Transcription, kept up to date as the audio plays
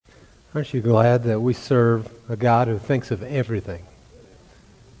Aren't you glad that we serve a God who thinks of everything?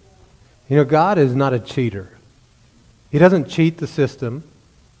 You know, God is not a cheater. He doesn't cheat the system.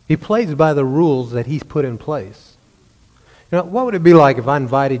 He plays by the rules that He's put in place. You know, what would it be like if I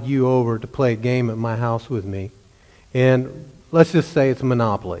invited you over to play a game at my house with me? And let's just say it's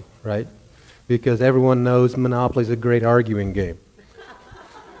Monopoly, right? Because everyone knows Monopoly is a great arguing game.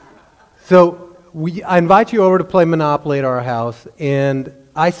 So I invite you over to play Monopoly at our house, and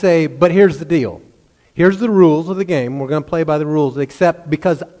I say, but here's the deal. Here's the rules of the game. We're going to play by the rules, except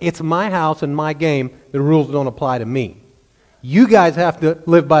because it's my house and my game, the rules don't apply to me. You guys have to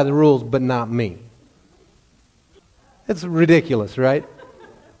live by the rules, but not me. It's ridiculous, right?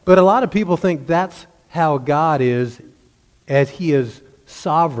 But a lot of people think that's how God is, as He is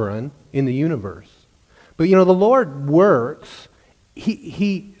sovereign in the universe. But you know, the Lord works.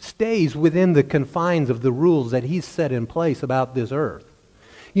 He stays within the confines of the rules that He's set in place about this earth.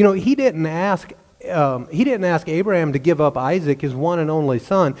 You know, He didn't ask Abraham to give up Isaac, his one and only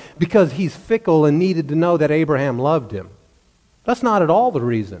son, because he's fickle and needed to know that Abraham loved him. That's not at all the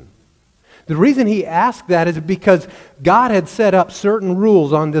reason. The reason He asked that is because God had set up certain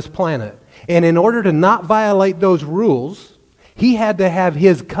rules on this planet. And in order to not violate those rules, He had to have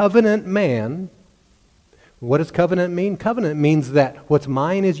His covenant man. What does covenant mean? Covenant means that what's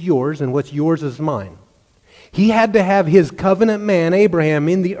mine is yours and what's yours is mine. He had to have His covenant man, Abraham,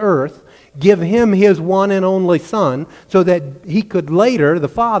 in the earth, give him his one and only son, so that he could later, the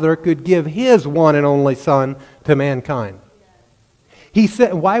Father, could give His one and only son to mankind.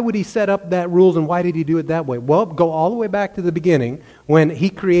 Why would He set up that rules, and why did He do it that way? Well, go all the way back to the beginning when He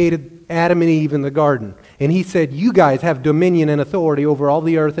created Adam and Eve in the garden. And He said, you guys have dominion and authority over all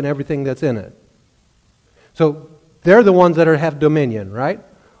the earth and everything that's in it. So they're the ones that have dominion, right?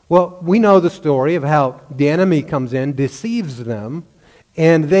 Well, we know the story of how the enemy comes in, deceives them,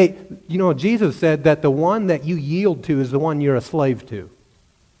 and Jesus said that the one that you yield to is the one you're a slave to.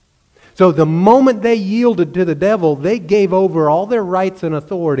 So the moment they yielded to the devil, they gave over all their rights and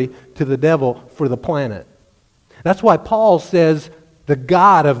authority to the devil for the planet. That's why Paul says the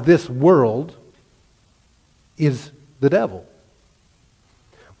God of this world is the devil.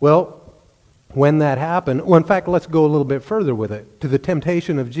 Well, when that happened, in fact, let's go a little bit further with it, to the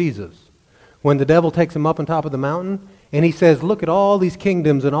temptation of Jesus. When the devil takes Him up on top of the mountain, and He says, look at all these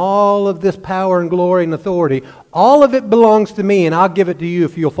kingdoms and all of this power and glory and authority. All of it belongs to me, and I'll give it to you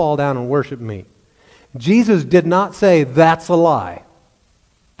if you'll fall down and worship me. Jesus did not say, that's a lie.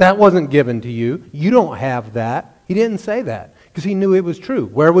 That wasn't given to you. You don't have that. He didn't say that, because He knew it was true.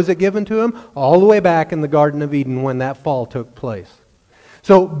 Where was it given to Him? All the way back in the Garden of Eden when that fall took place.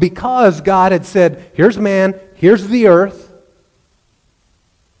 So because God had said, here's man, here's the earth,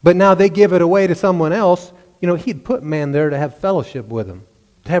 but now they give it away to someone else, He'd put man there to have fellowship with them,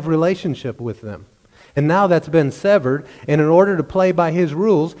 to have relationship with them. And now that's been severed, and in order to play by His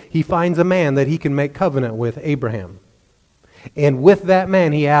rules, He finds a man that He can make covenant with, Abraham. And with that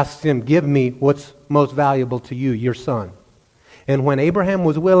man, He asks him, give me what's most valuable to you, your son. And when Abraham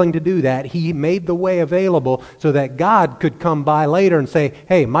was willing to do that, He made the way available so that God could come by later and say,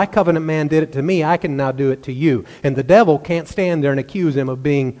 hey, my covenant man did it to me, I can now do it to you. And the devil can't stand there and accuse him of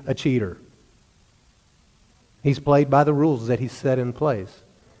being a cheater. He's played by the rules that He's set in place.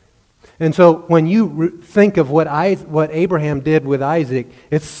 And so when you think of what Abraham did with Isaac,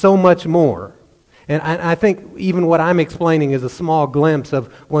 it's so much more. And I think even what I'm explaining is a small glimpse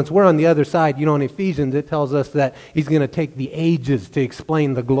of once we're on the other side. In Ephesians it tells us that He's going to take the ages to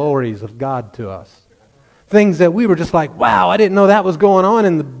explain the glories of God to us. Things that we were just like, wow, I didn't know that was going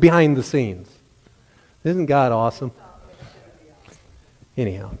on behind the scenes. Isn't God awesome?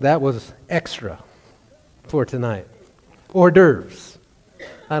 Anyhow, that was extra for tonight. Hors d'oeuvres.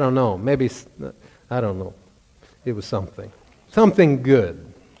 I don't know. Maybe, I don't know. It was something. Something good.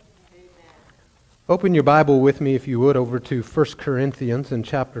 Open your Bible with me, if you would, over to 1 Corinthians in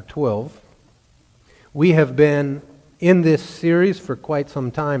chapter 12. We have been in this series for quite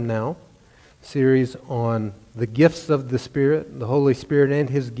some time now. Series on the gifts of the Spirit, the Holy Spirit and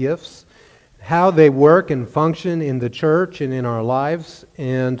His gifts, how they work and function in the church and in our lives.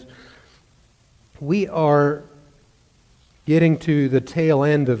 And we are getting to the tail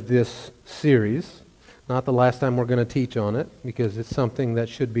end of this series. Not the last time we're going to teach on it, because it's something that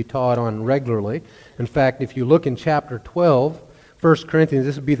should be taught on regularly. In fact, if you look in chapter 12, 1 Corinthians,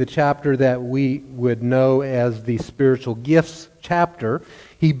 this would be the chapter that we would know as the spiritual gifts chapter.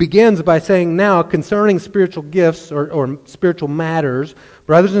 He begins by saying, now, concerning spiritual gifts or spiritual matters,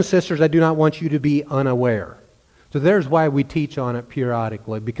 brothers and sisters, I do not want you to be unaware. So there's why we teach on it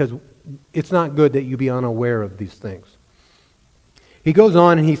periodically, because it's not good that you be unaware of these things. He goes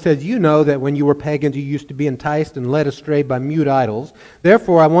on and he says, you know that when you were pagans you used to be enticed and led astray by mute idols.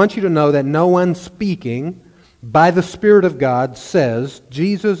 Therefore I want you to know that no one speaking by the Spirit of God says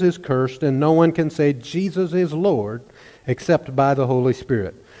Jesus is cursed, and no one can say Jesus is Lord except by the Holy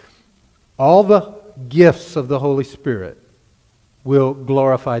Spirit. All the gifts of the Holy Spirit will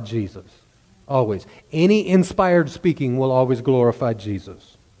glorify Jesus. Always. Any inspired speaking will always glorify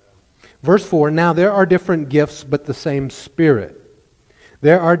Jesus. Verse 4, now there are different gifts, but the same Spirit.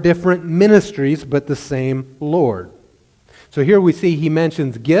 There are different ministries, but the same Lord. So here we see he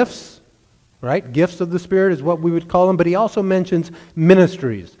mentions gifts, right? Gifts of the Spirit is what we would call them, but he also mentions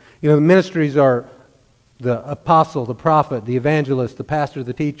ministries. You know, the ministries are the apostle, the prophet, the evangelist, the pastor,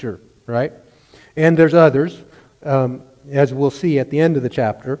 the teacher, right? And there's others, as we'll see at the end of the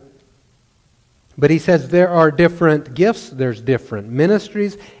chapter. But he says there are different gifts, there's different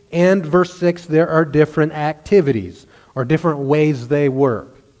ministries, and verse 6, there are different activities, or different ways they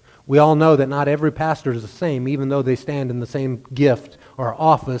work. We all know that not every pastor is the same, even though they stand in the same gift or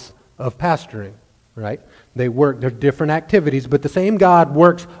office of pastoring, right? They work, they're different activities, but the same God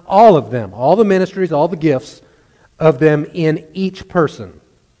works all of them, all the ministries, all the gifts of them in each person.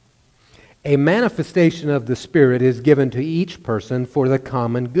 A manifestation of the Spirit is given to each person for the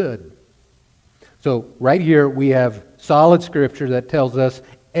common good. So right here we have solid scripture that tells us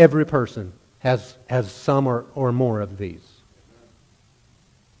every person has some or more of these.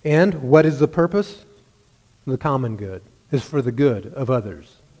 And what is the purpose? The common good is for the good of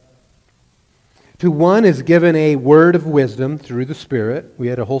others. To one is given a word of wisdom through the Spirit. We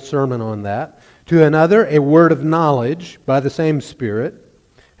had a whole sermon on that. To another, a word of knowledge by the same Spirit.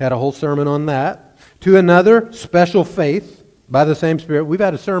 Had a whole sermon on that. To another, special faith by the same Spirit. We've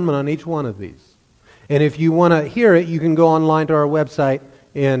had a sermon on each one of these. And if you want to hear it, you can go online to our website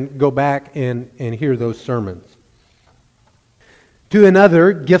and go back and hear those sermons. To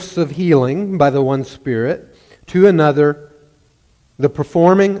another, gifts of healing by the one Spirit. To another, the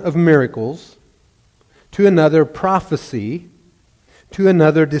performing of miracles. To another, prophecy. To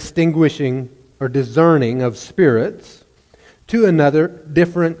another, distinguishing or discerning of spirits. To another,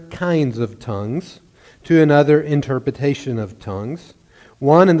 different kinds of tongues. To another, interpretation of tongues.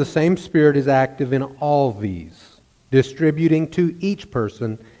 One and the same Spirit is active in all these, distributing to each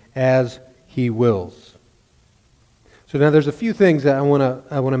person as He wills. So now there's a few things that I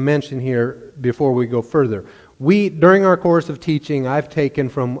want to mention here before we go further. During our course of teaching, I've taken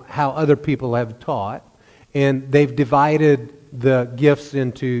from how other people have taught, and they've divided the gifts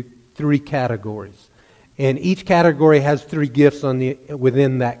into 3 categories. And each category has 3 gifts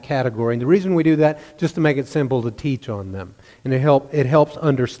within that category. And the reason we do that, just to make it simple to teach on them. And it helps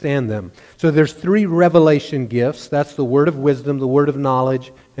understand them. So there's 3 revelation gifts. That's the word of wisdom, the word of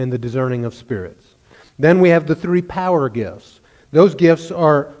knowledge, and the discerning of spirits. Then we have the 3 power gifts. Those gifts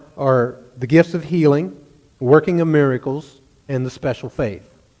are the gifts of healing, working of miracles, and the special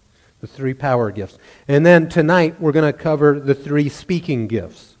faith. The 3 power gifts. And then tonight we're going to cover the 3 speaking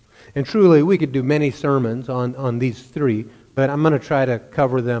gifts. And truly, we could do many sermons on these 3, but I'm going to try to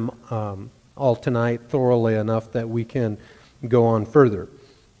cover them all tonight thoroughly enough that we can go on further.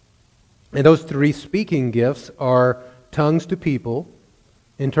 And those 3 speaking gifts are tongues to people,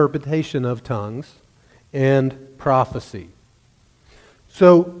 interpretation of tongues, and prophecy.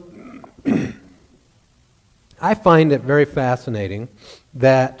 So, I find it very fascinating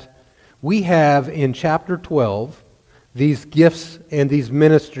that we have in chapter 12 these gifts and these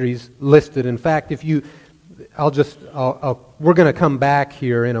ministries listed. In fact, we're going to come back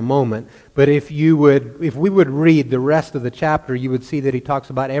here in a moment, but if we would read the rest of the chapter, you would see that he talks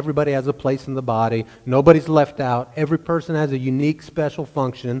about everybody has a place in the body, nobody's left out, every person has a unique special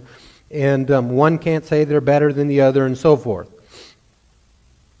function, and one can't say they're better than the other, and so forth.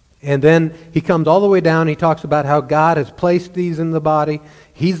 And then he comes all the way down, he talks about how God has placed these in the body.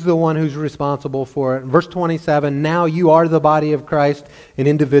 He's the one who's responsible for it. Verse 27, now you are the body of Christ and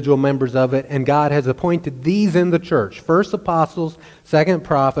individual members of it, and God has appointed these in the church. First apostles, second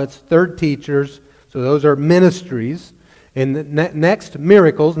prophets, third teachers, so those are ministries. And next,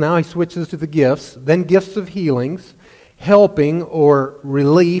 miracles. Now he switches to the gifts. Then gifts of healings, helping or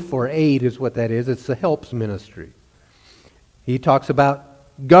relief or aid is what that is. It's the helps ministry. He talks about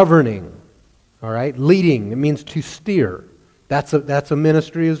governing, all right? Leading, it means to steer. That's a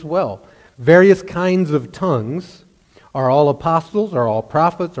ministry as well. Various kinds of tongues. Are all apostles? Are all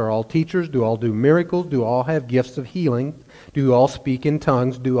prophets? Are all teachers? Do all do miracles? Do all have gifts of healing? Do all speak in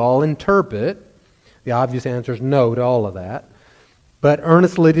tongues? Do all interpret? The obvious answer is no to all of that. But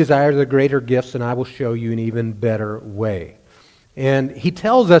earnestly desire the greater gifts, and I will show you an even better way. And he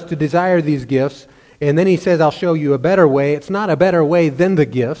tells us to desire these gifts, And then he says, I'll show you a better way. It's not a better way than the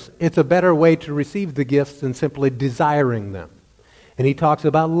gifts. It's a better way to receive the gifts than simply desiring them. And he talks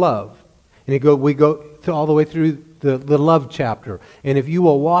about love. And we go all the way through the love chapter. And if you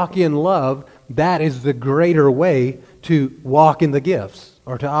will walk in love, that is the greater way to walk in the gifts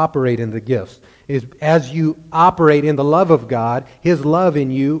or to operate in the gifts. Is as you operate in the love of God, His love in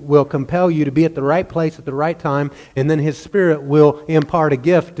you will compel you to be at the right place at the right time, and then His Spirit will impart a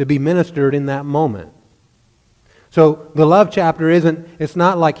gift to be ministered in that moment. So the love chapter it's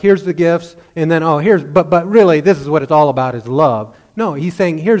not like here's the gifts and then but really this is what it's all about is love. No, he's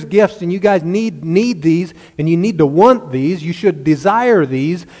saying here's gifts and you guys need these and you need to want these. You should desire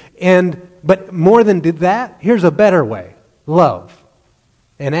these, but more than that, here's a better way, love.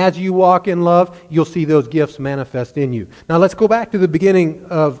 And as you walk in love, you'll see those gifts manifest in you. Now let's go back to the beginning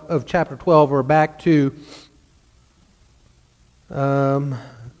of chapter 12, or back to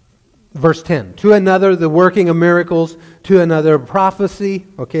verse 10. To another, the working of miracles. To another, prophecy.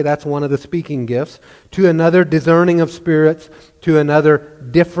 Okay, that's one of the speaking gifts. To another, discerning of spirits. To another,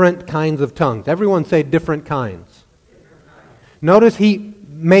 different kinds of tongues. Everyone say different kinds. Notice he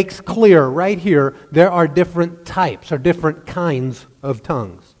makes clear right here there are different types or different kinds of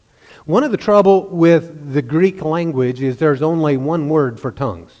tongues. One of the trouble with the Greek language is there's only one word for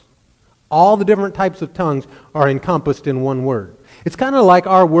tongues. All the different types of tongues are encompassed in one word. It's kind of like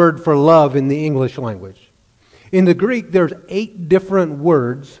our word for love in the English language. In the Greek, there's 8 different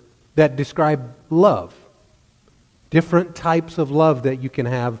words that describe love. Different types of love that you can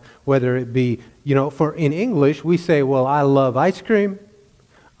have, whether it be, in English, we say, well, I love ice cream.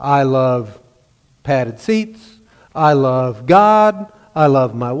 I love padded seats. I love God. I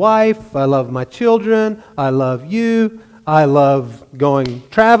love my wife. I love my children. I love you. I love going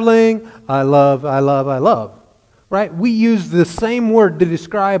traveling. I love. Right? We use the same word to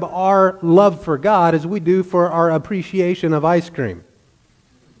describe our love for God as we do for our appreciation of ice cream.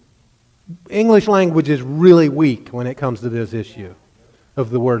 English language is really weak when it comes to this issue of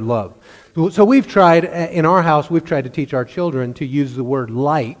the word love. So we've tried, in our house, to teach our children to use the word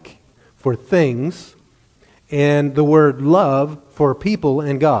like for things and the word love for people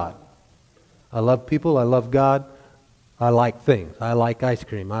and God. I love people, I love God, I like things. I like ice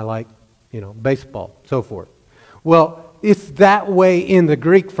cream, I like, baseball, so forth. Well, it's that way in the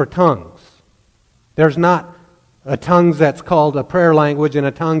Greek for tongues. There's not a tongues that's called a prayer language, and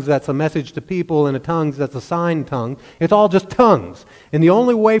a tongues that's a message to people, and a tongues that's a sign tongue. It's all just tongues. And the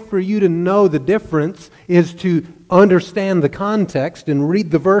only way for you to know the difference is to understand the context and read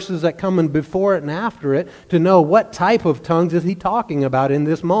the verses that come in before it and after it to know what type of tongues is he talking about in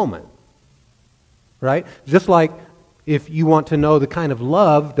this moment. Right? Just like if you want to know the kind of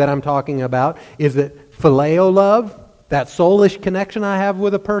love that I'm talking about, is it phileo love? That soulish connection I have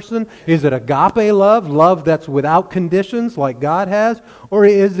with a person? Is it agape love that's without conditions like God has? Or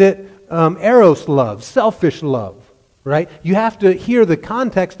is it eros love, selfish love? Right? You have to hear the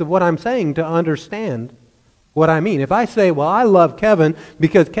context of what I'm saying to understand what I mean. If I say, well, I love Kevin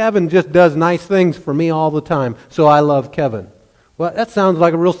because Kevin just does nice things for me all the time, so I love Kevin. Well, that sounds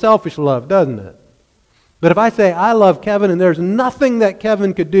like a real selfish love, doesn't it? But if I say, I love Kevin and there's nothing that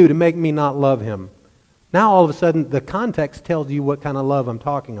Kevin could do to make me not love him, now all of a sudden the context tells you what kind of love I'm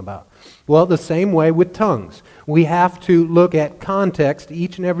talking about. Well, the same way with tongues. We have to look at context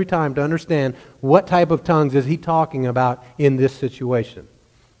each and every time to understand what type of tongues is he talking about in this situation.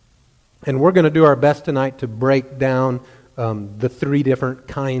 And we're going to do our best tonight to break down the 3 different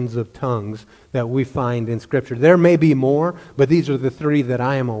kinds of tongues that we find in Scripture. There may be more, but these are the 3 that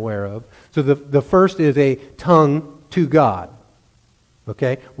I am aware of. So the first is a tongue to God.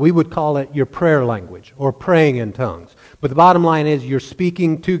 Okay? We would call it your prayer language or praying in tongues. But the bottom line is you're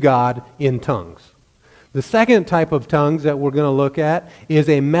speaking to God in tongues. The second type of tongues that we're going to look at is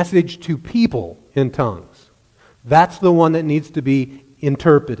a message to people in tongues. That's the one that needs to be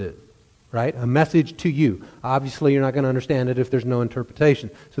interpreted, right? A message to you. Obviously, you're not going to understand it if there's no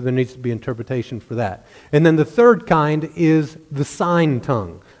interpretation. So there needs to be interpretation for that. And then the third kind is the sign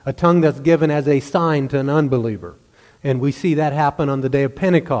tongue, a tongue that's given as a sign to an unbeliever. And we see that happen on the day of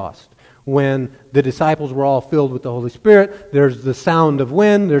Pentecost when the disciples were all filled with the Holy Spirit. There's the sound of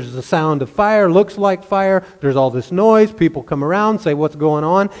wind. There's the sound of fire. Looks like fire. There's all this noise. People come around, say, what's going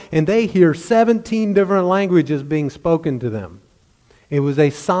on? And they hear 17 different languages being spoken to them. It was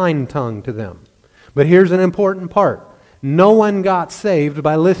a sign tongue to them. But here's an important part. No one got saved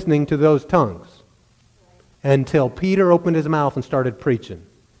by listening to those tongues until Peter opened his mouth and started preaching.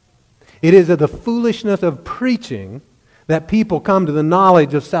 It is of the foolishness of preaching that people come to the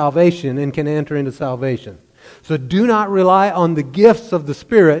knowledge of salvation and can enter into salvation. So do not rely on the gifts of the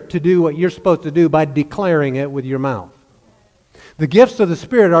Spirit to do what you're supposed to do by declaring it with your mouth. The gifts of the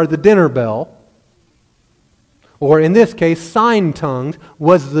Spirit are the dinner bell, or in this case, sign tongues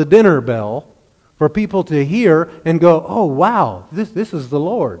was the dinner bell for people to hear and go, oh wow, this is the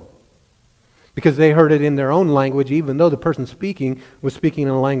Lord. Because they heard it in their own language, even though the person speaking was speaking in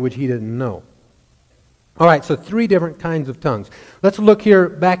a language he didn't know. All right, so 3 different kinds of tongues. Let's look here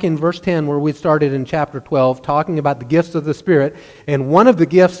back in verse 10 where we started in chapter 12 talking about the gifts of the Spirit. And one of the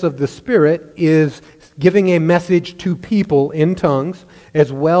gifts of the Spirit is giving a message to people in tongues,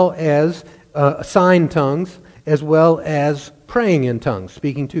 as well as sign tongues, as well as praying in tongues,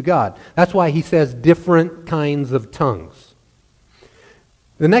 speaking to God. That's why he says different kinds of tongues.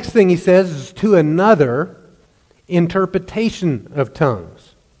 The next thing he says is to another, interpretation of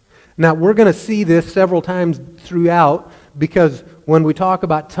tongues. Now, we're going to see this several times throughout, because when we talk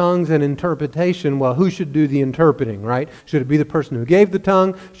about tongues and interpretation, well, who should do the interpreting, right? Should it be the person who gave the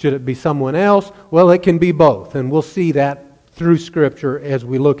tongue? Should it be someone else? Well, it can be both, and we'll see that through Scripture as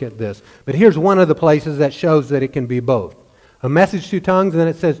we look at this. But here's one of the places that shows that it can be both. A message to tongues, and then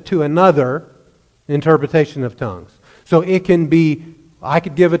it says to another, interpretation of tongues. So it can be, I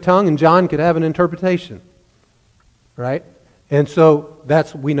could give a tongue and John could have an interpretation, right? And so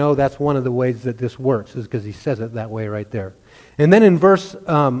we know that's one of the ways that this works, is because he says it that way right there. And then in verse,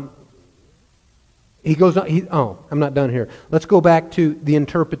 he goes on, I'm not done here. Let's go back to the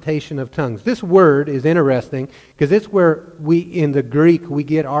interpretation of tongues. This word is interesting because it's where in the Greek, we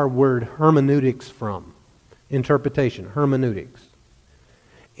get our word hermeneutics from. Interpretation, hermeneutics.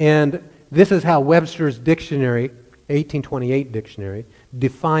 And this is how Webster's dictionary, 1828 dictionary,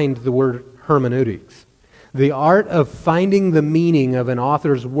 defined the word hermeneutics. The art of finding the meaning of an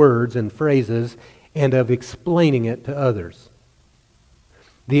author's words and phrases and of explaining it to others.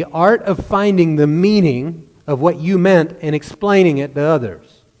 The art of finding the meaning of what you meant and explaining it to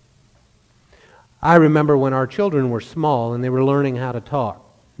others. I remember when our children were small and they were learning how to talk.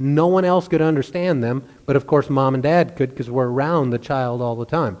 No one else could understand them, but of course Mom and Dad could, because we're around the child all the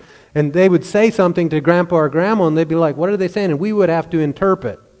time. And they would say something to Grandpa or Grandma and they'd be like, what are they saying? And we would have to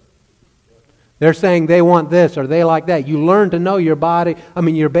interpret. They're saying they want this or they like that. You learn to know your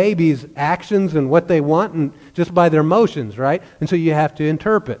baby's actions and what they want, and just by their motions, right? And so you have to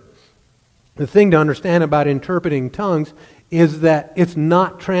interpret. The thing to understand about interpreting tongues is that it's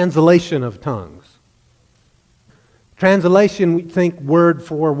not translation of tongues. Translation, we think word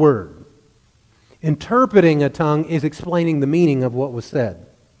for word. Interpreting a tongue is explaining the meaning of what was said.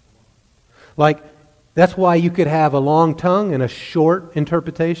 Like, that's why you could have a long tongue and a short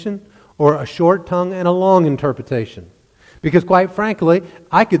interpretation, or a short tongue and a long interpretation. Because quite frankly,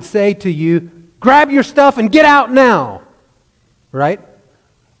 I could say to you, grab your stuff and get out now. Right?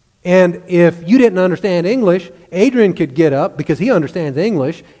 And if you didn't understand English, Adrian could get up because he understands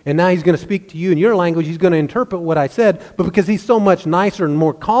English, and now he's going to speak to you in your language. He's going to interpret what I said, but because he's so much nicer and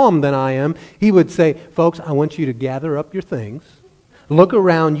more calm than I am, he would say, folks, I want you to gather up your things. Look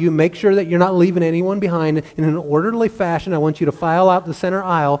around you. Make sure that you're not leaving anyone behind. In an orderly fashion, I want you to file out the center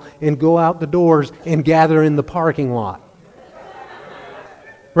aisle and go out the doors and gather in the parking lot.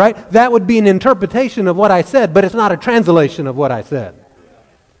 Right? That would be an interpretation of what I said, but it's not a translation of what I said.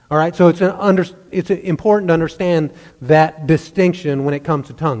 All right? So it's important to understand that distinction when it comes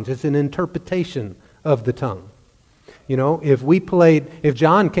to tongues. It's an interpretation of the tongue. You know, if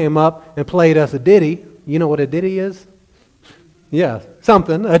John came up and played us a ditty, you know what a ditty is? Yeah,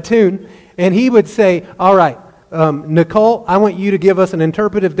 something, a tune. And he would say, all right, Nicole, I want you to give us an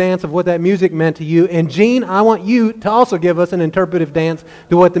interpretive dance of what that music meant to you. And Gene, I want you to also give us an interpretive dance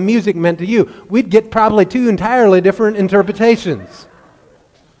to what the music meant to you. We'd get probably 2 entirely different interpretations.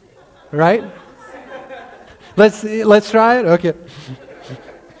 Right? Let's try it? Okay.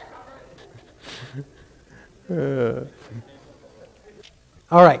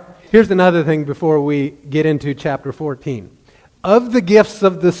 All right, here's another thing before we get into chapter 14. Of the gifts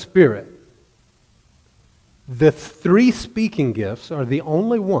of the Spirit, the 3 speaking gifts are the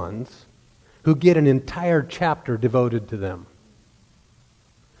only ones who get an entire chapter devoted to them.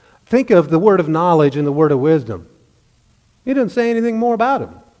 Think of the word of knowledge and the word of wisdom. He doesn't say anything more about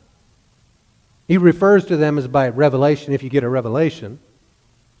them. He refers to them as by revelation, if you get a revelation.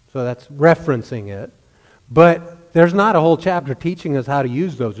 So that's referencing it. But there's not a whole chapter teaching us how to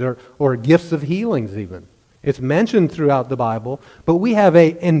use those, or gifts of healings even. It's mentioned throughout the Bible, but we have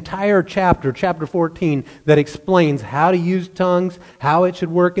an entire chapter, chapter 14, that explains how to use tongues, how it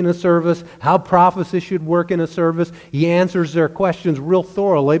should work in a service, how prophecy should work in a service. He answers their questions real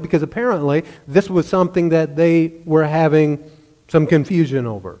thoroughly because apparently this was something that they were having some confusion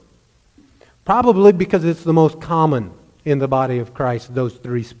over. Probably because it's the most common in the body of Christ, those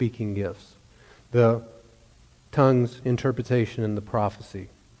three speaking gifts. The tongues, interpretation, and the prophecy.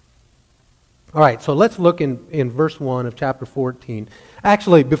 All right, so let's look in verse 1 of chapter 14.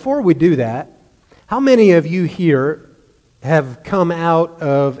 Actually, before we do that, how many of you here have come out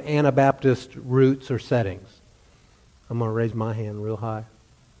of Anabaptist roots or settings? I'm going to raise my hand real high.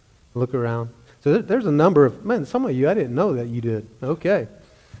 Look around. So there's a number of, man, some of you, I didn't know that you did. Okay.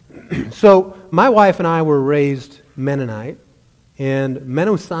 So my wife and I were raised Mennonite, and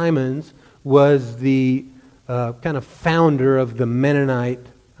Menno Simons was the kind of founder of the Mennonite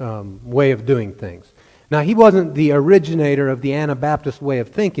way of doing things. Now, he wasn't the originator of the Anabaptist way of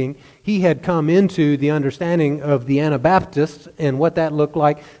thinking. He had come into the understanding of the Anabaptists and what that looked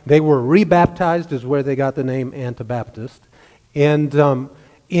like. They were rebaptized, is where they got the name Anabaptist. And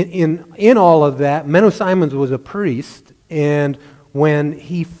in all of that, Menno Simons was a priest, and when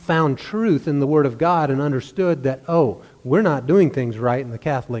he found truth in the Word of God and understood that, oh, we're not doing things right in the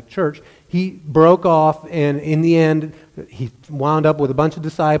Catholic Church, he broke off, and in the end, he wound up with a bunch of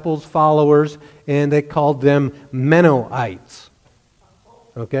disciples, followers, and they called them Mennoites.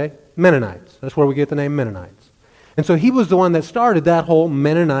 Okay? Mennonites. That's where we get the name Mennonites. And so he was the one that started that whole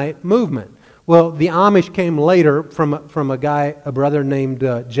Mennonite movement. Well, the Amish came later from a brother named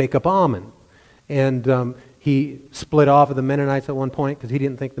Jacob Almond. And he split off of the Mennonites at one point because he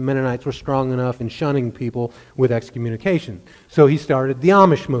didn't think the Mennonites were strong enough in shunning people with excommunication. So he started the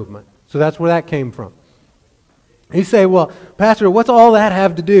Amish movement. So that's where that came from. You say, well, Pastor, what's all that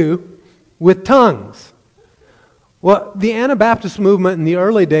have to do with tongues? Well, the Anabaptist movement in the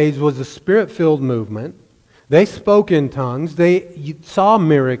early days was a Spirit-filled movement. They spoke in tongues. They saw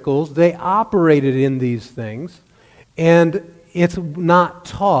miracles. They operated in these things. And it's not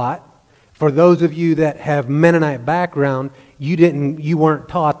taught. For those of you that have Mennonite background, you weren't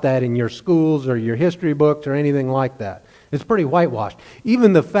taught that in your schools or your history books or anything like that. It's pretty whitewashed.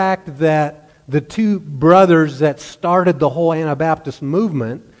 Even the fact that the two brothers that started the whole Anabaptist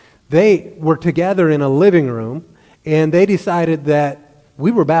movement, they were together in a living room, and they decided that we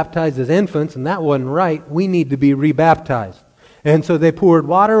were baptized as infants, and that wasn't right. We need to be rebaptized. And so they poured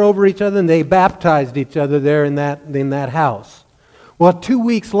water over each other, and they baptized each other there in that house. Well, 2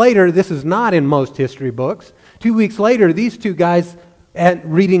 weeks later, this is not in most history books, 2 weeks later, these two guys, at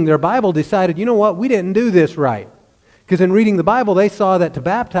reading their Bible, decided, you know what, we didn't do this right. Because in reading the Bible, they saw that to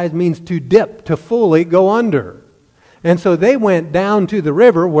baptize means to dip, to fully go under. And so they went down to the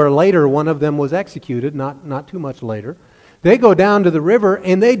river, where later one of them was executed, not too much later. They go down to the river,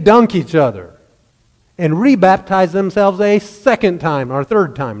 and they dunk each other and rebaptize themselves a second time, or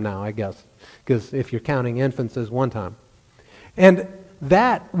third time now, I guess, because if you're counting infants as one time. And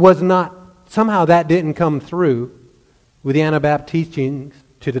that was not, somehow that didn't come through with the Anabaptist teachings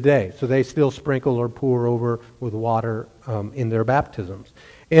to today. So they still sprinkle or pour over with water in their baptisms.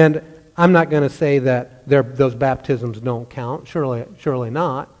 And I'm not going to say that those baptisms don't count, surely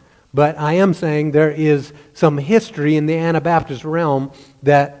not. But I am saying there is some history in the Anabaptist realm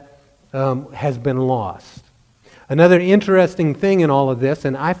that has been lost. Another interesting thing in all of this,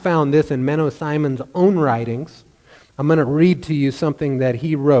 and I found this in Menno Simons' own writings. I'm going to read to you something that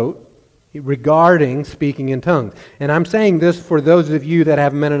he wrote regarding speaking in tongues. And I'm saying this for those of you that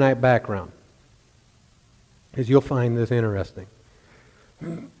have Mennonite background, because you'll find this interesting.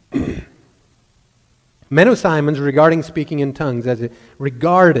 Menno Simons regarding speaking in tongues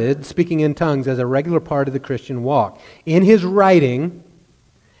regarded speaking in tongues as a regular part of the Christian walk. In his writing,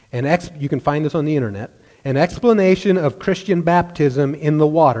 you can find this on the internet, an explanation of Christian baptism in the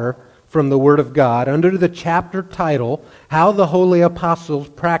water from the Word of God, under the chapter title, How the Holy Apostles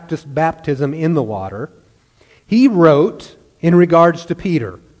Practiced Baptism in the Water, he wrote in regards to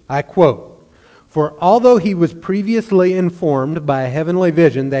Peter, I quote, "For although he was previously informed by a heavenly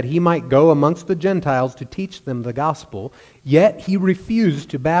vision that he might go amongst the Gentiles to teach them the gospel, yet he refused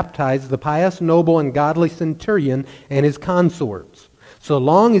to baptize the pious, noble, and godly centurion and his consorts, so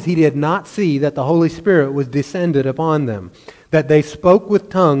long as he did not see that the Holy Spirit was descended upon them, that they spoke with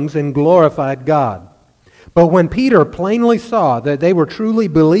tongues and glorified God. But when Peter plainly saw that they were truly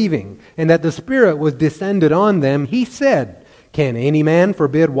believing and that the Spirit was descended on them, he said, 'Can any man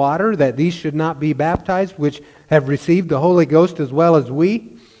forbid water that these should not be baptized, which have received the Holy Ghost as well as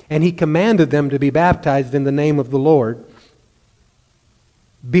we?' And he commanded them to be baptized in the name of the Lord.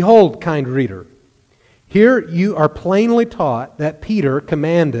 Behold, kind reader, here you are plainly taught that Peter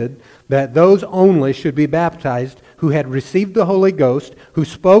commanded that those only should be baptized who had received the Holy Ghost, who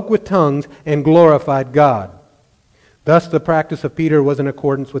spoke with tongues and glorified God. Thus the practice of Peter was in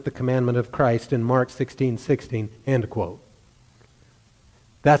accordance with the commandment of Christ in Mark 16:16." End quote.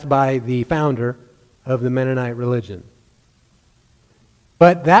 That's by the founder of the Mennonite religion.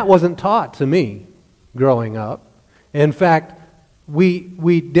 But that wasn't taught to me growing up. In fact,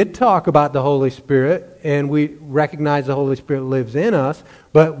 we did talk about the Holy Spirit, and we recognize the Holy Spirit lives in us,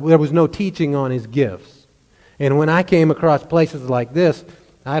 but there was no teaching on His gifts. And when I came across places like this,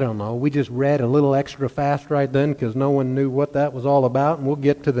 I don't know, we just read a little extra fast right then because no one knew what that was all about, and we'll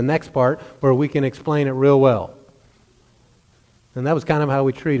get to the next part where we can explain it real well. And that was kind of how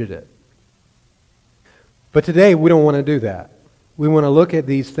we treated it. But today, we don't want to do that. We want to look at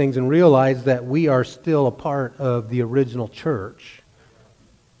these things and realize that we are still a part of the original church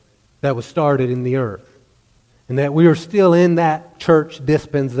that was started in the earth, and that we are still in that church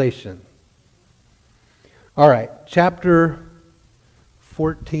dispensation. All right, chapter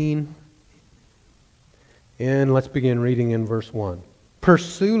 14, and let's begin reading in verse 1.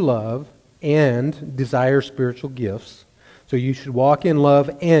 Pursue love and desire spiritual gifts. So you should walk in love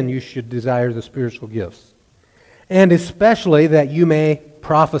and you should desire the spiritual gifts. And especially that you may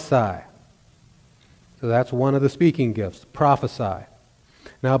prophesy. So that's one of the speaking gifts, prophesy.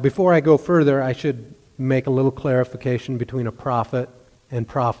 Now before I go further, I should make a little clarification between a prophet and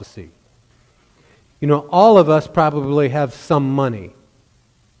prophecy. You know, all of us probably have some money.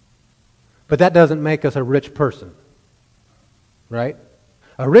 But that doesn't make us a rich person. Right?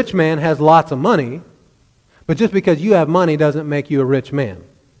 A rich man has lots of money, but just because you have money doesn't make you a rich man.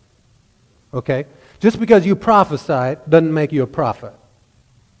 Okay? Just because you prophesy doesn't make you a prophet.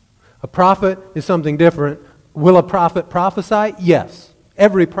 A prophet is something different. Will a prophet prophesy? Yes.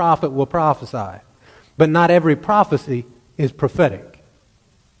 Every prophet will prophesy. But not every prophecy is prophetic.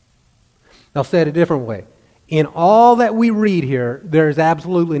 I'll say it a different way. In all that we read here, there is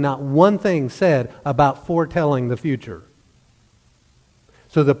absolutely not one thing said about foretelling the future.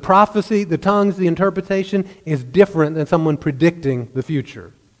 So the prophecy, the tongues, the interpretation is different than someone predicting the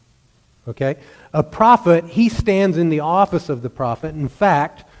future. Okay? A prophet, he stands in the office of the prophet. In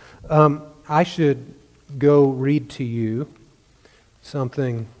fact, I should go read to you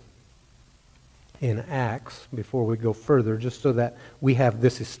something in Acts before we go further, just so that we have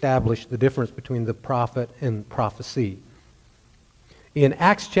this established, the difference between the prophet and prophecy. In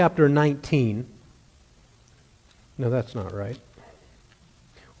Acts chapter 19, no, that's not right.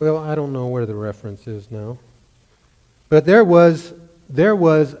 Well, I don't know where the reference is now. But there was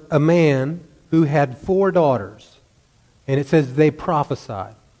a man who had 4 daughters, and it says they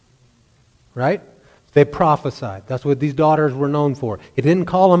prophesied. Right? They prophesied. That's what these daughters were known for. It didn't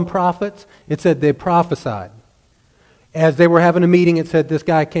call them prophets. It said they prophesied. As they were having a meeting, it said this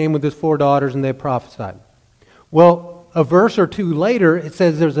guy came with his 4 daughters and they prophesied. Well, a verse or two later, it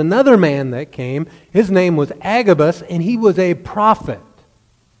says there's another man that came. His name was Agabus, and he was a prophet.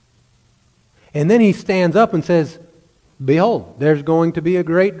 And then he stands up and says, behold, there's going to be a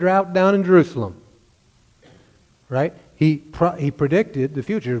great drought down in Jerusalem. Right? He predicted the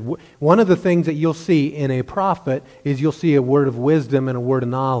future. One of the things that you'll see in a prophet is you'll see a word of wisdom and a word of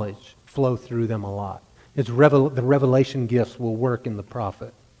knowledge flow through them a lot. The revelation gifts will work in the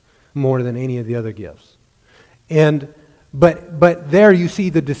prophet more than any of the other gifts. But there you see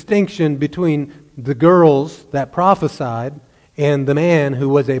the distinction between the girls that prophesied and the man who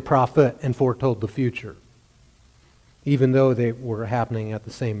was a prophet and foretold the future, even though they were happening at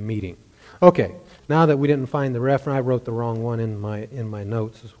the same meeting. Okay. Now that we didn't find the reference, I wrote the wrong one in my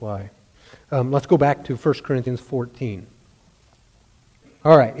notes, is why. Let's go back to 1 Corinthians 14.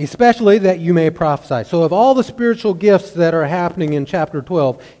 All right, especially that you may prophesy. So of all the spiritual gifts that are happening in chapter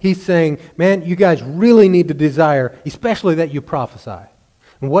 12, he's saying, man, you guys really need to desire, especially that you prophesy.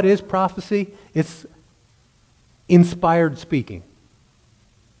 And what is prophecy? It's inspired speaking.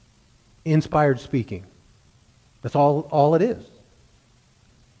 Inspired speaking. That's all it is.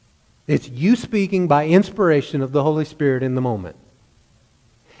 It's you speaking by inspiration of the Holy Spirit in the moment.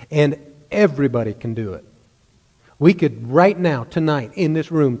 And everybody can do it. We could right now, tonight, in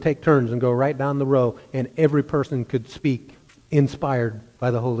this room, take turns and go right down the row, and every person could speak inspired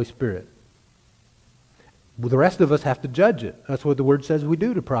by the Holy Spirit. Well, the rest of us have to judge it. That's what the Word says we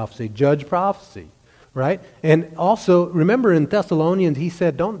do to prophecy. Judge prophecy. Right? And also, remember in Thessalonians, he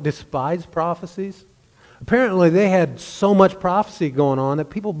said, don't despise prophecies. Apparently, they had so much prophecy going on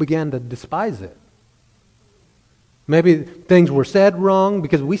that people began to despise it. Maybe things were said wrong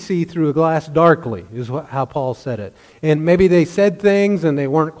because we see through a glass darkly, is how Paul said it. And maybe they said things and they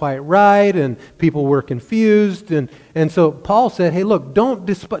weren't quite right and people were confused. And so Paul said, hey, look,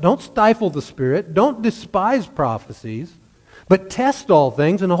 don't stifle the Spirit. Don't despise prophecies, but test all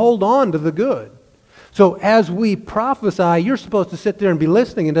things and hold on to the good. So as we prophesy, you're supposed to sit there and be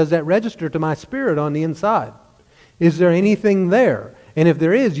listening, and does that register to my spirit on the inside? Is there anything there? And if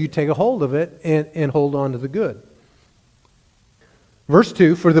there is, you take a hold of it and hold on to the good. Verse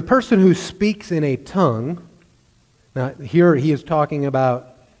 2, for the person who speaks in a tongue, now here he is talking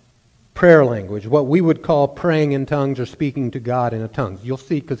about prayer language, what we would call praying in tongues or speaking to God in a tongue. You'll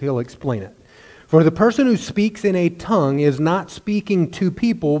see because he'll explain it. For the person who speaks in a tongue is not speaking to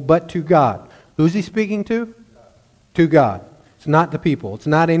people, but to God. Who's he speaking to? To God. It's not to people. It's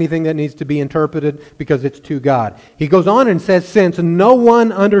not anything that needs to be interpreted because it's to God. He goes on and says, since no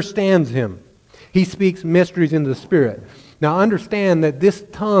one understands him, he speaks mysteries in the Spirit. Now understand that this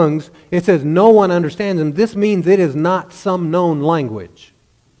tongues, it says no one understands him. This means it is not some known language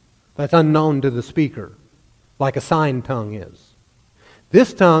that's unknown to the speaker, like a sign tongue is.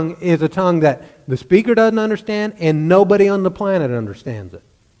 This tongue is a tongue that the speaker doesn't understand and nobody on the planet understands it.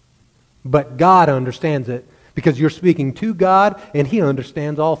 But God understands it because you're speaking to God and He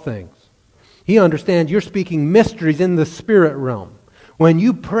understands all things. He understands you're speaking mysteries in the spirit realm. When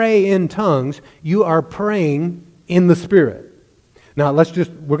you pray in tongues, you are praying in the Spirit. Now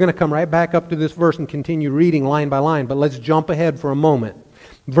we're going to come right back up to this verse and continue reading line by line, but let's jump ahead for a moment.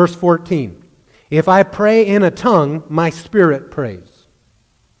 Verse 14. If I pray in a tongue, my spirit prays.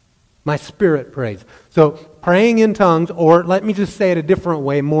 My spirit prays. So praying in tongues, or let me just say it a different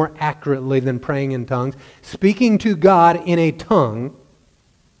way, more accurately than praying in tongues, speaking to God in a tongue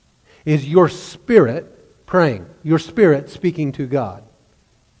is your spirit praying. Your spirit speaking to God.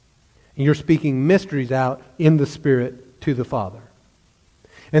 You're speaking mysteries out in the Spirit to the Father.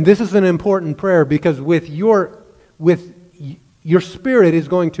 And this is an important prayer because with your spirit is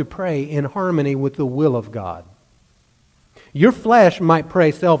going to pray in harmony with the will of God. Your flesh might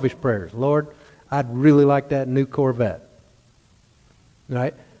pray selfish prayers. Lord, I'd really like that new Corvette.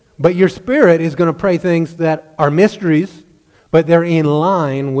 Right? But your spirit is going to pray things that are mysteries, but they're in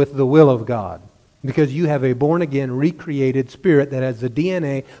line with the will of God. Because you have a born-again, recreated spirit that has the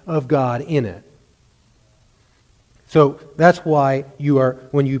DNA of God in it. So that's why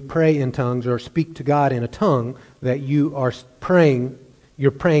when you pray in tongues or speak to God in a tongue, that you're praying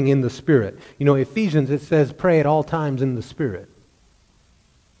in the Spirit. You know, Ephesians, it says pray at all times in the Spirit.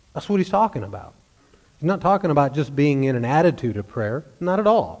 That's what he's talking about. He's not talking about just being in an attitude of prayer. Not at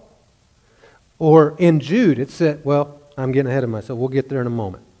all. Or in Jude, it said, well, I'm getting ahead of myself. We'll get there in a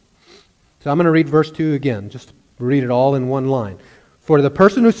moment. So I'm going to read verse 2 again. Just read it all in one line. For the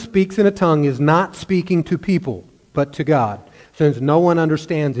person who speaks in a tongue is not speaking to people, but to God. Since no one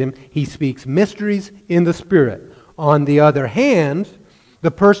understands him, he speaks mysteries in the Spirit. On the other hand,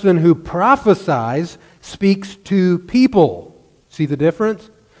 the person who prophesies speaks to people. See the difference?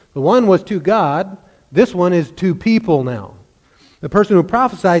 The one was to God. This one is to people now. The person who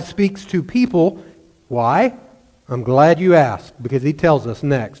prophesies speaks to people. Why? I'm glad you asked, because he tells us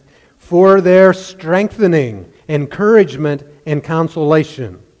next. For their strengthening, encouragement, and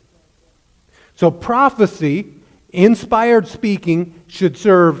consolation. So prophecy, inspired speaking, should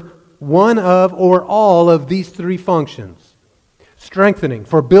serve one of or all of these three functions. Strengthening,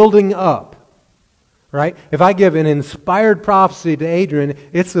 for building up. Right? If I give an inspired prophecy to Adrian,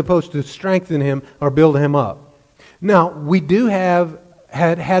 it's supposed to strengthen him or build him up. Now, we do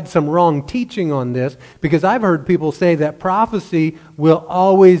had some wrong teaching on this, because I've heard people say that prophecy will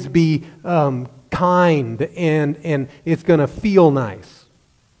always be kind and it's going to feel nice.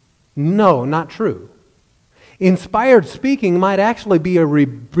 No, not true. Inspired speaking might actually be a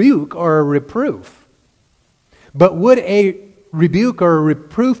rebuke or a reproof. But would a rebuke or a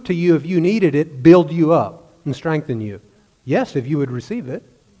reproof to you, if you needed it, build you up and strengthen you? Yes, if you would receive it,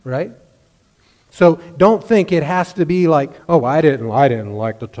 right? So don't think it has to be like, oh, I didn't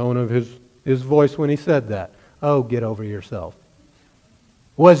like the tone of his voice when he said that. Oh, get over yourself.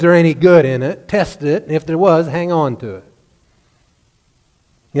 Was there any good in it? Test it. If there was, hang on to it.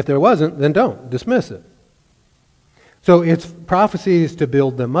 If there wasn't, then don't. Dismiss it. So it's prophecy is to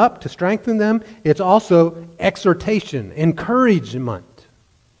build them up, to strengthen them. It's also exhortation, encouragement.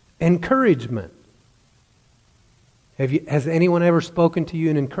 Encouragement. Has anyone ever spoken to you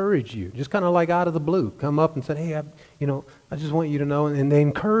and encouraged you? Just kind of like out of the blue. Come up and said, hey, I just want you to know. And they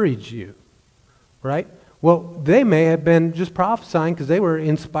encourage you. Right? Well, they may have been just prophesying because they were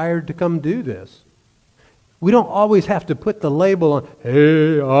inspired to come do this. We don't always have to put the label on,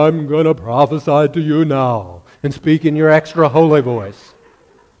 hey, I'm going to prophesy to you now and speak in your extra holy voice.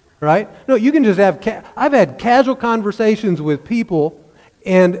 Right? No, you can just have, I've had casual conversations with people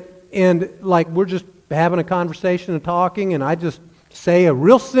and like we're just having a conversation and talking, and I just say a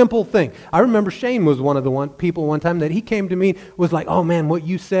real simple thing. I remember Shane was one of the people one time that he came to me, was like, oh man, what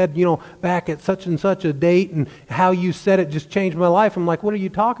you said, back at such and such a date and how you said it just changed my life. I'm like, what are you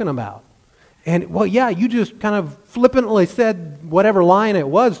talking about? And, well, yeah, you just kind of flippantly said whatever line it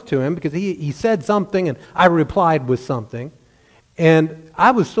was to him because he said something and I replied with something. And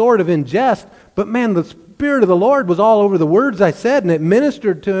I was sort of in jest, but man, the Spirit of the Lord was all over the words I said, and it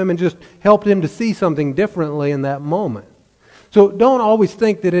ministered to him and just helped him to see something differently in that moment. So don't always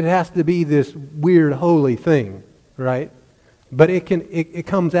think that it has to be this weird, holy thing, right? But it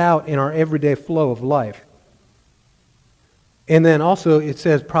comes out in our everyday flow of life. And then also it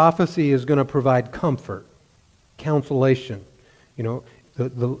says prophecy is going to provide comfort, consolation. You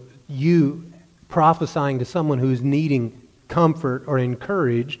know, you prophesying to someone who's needing comfort or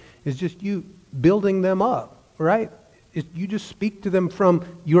encourage is just you building them up, right? You just speak to them from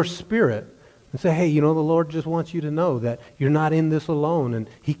your spirit and say, hey, you know, the Lord just wants you to know that you're not in this alone, and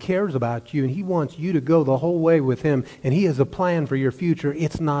He cares about you, and He wants you to go the whole way with Him, and He has a plan for your future.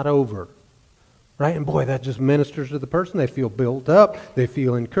 It's not over. Right? And boy, that just ministers to the person. They feel built up. They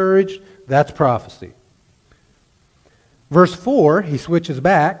feel encouraged. That's prophecy. Verse 4, he switches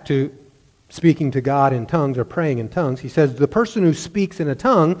back to speaking to God in tongues or praying in tongues. He says, the person who speaks in a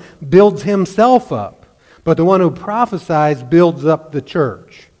tongue builds himself up, but the one who prophesies builds up the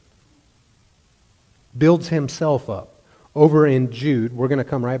church. Builds himself up. Over in Jude, we're going to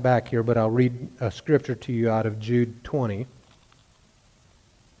come right back here, but I'll read a scripture to you out of Jude 20.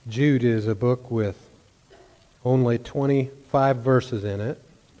 Jude is a book with only 25 verses in it,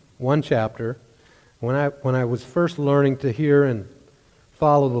 one chapter. When I was first learning to hear and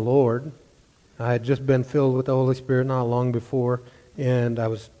follow the Lord, I had just been filled with the Holy Spirit not long before, and I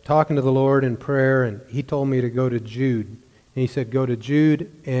was talking to the Lord in prayer, and He told me to go to Jude. And He said, go to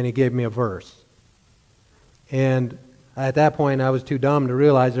Jude, and He gave me a verse. And at that point, I was too dumb to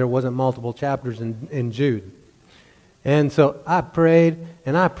realize there wasn't multiple chapters in Jude. And so I prayed,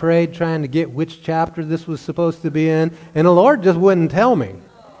 and I prayed trying to get which chapter this was supposed to be in, and the Lord just wouldn't tell me.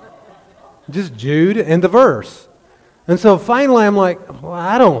 Just Jude and the verse. And so finally I'm like, well,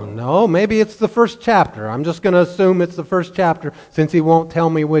 I don't know. Maybe it's the first chapter. I'm just going to assume it's the first chapter since He won't tell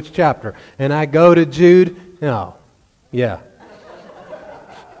me which chapter. And I go to Jude. Oh, yeah.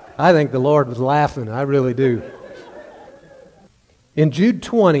 I think the Lord was laughing. I really do. In Jude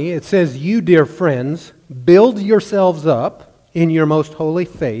 20, it says, you, dear friends, build yourselves up in your most holy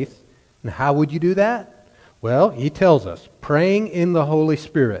faith. And how would you do that? Well, he tells us, praying in the Holy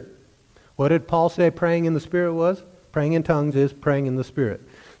Spirit. What did Paul say praying in the Spirit was? Praying in tongues is praying in the Spirit.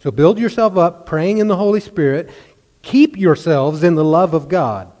 So build yourself up, praying in the Holy Spirit. Keep yourselves in the love of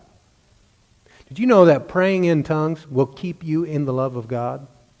God. Did you know that praying in tongues will keep you in the love of God?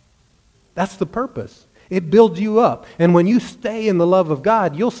 That's the purpose. It builds you up. And when you stay in the love of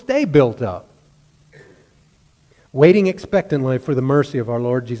God, you'll stay built up. Waiting expectantly for the mercy of our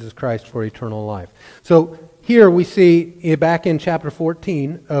Lord Jesus Christ for eternal life. So here we see back in chapter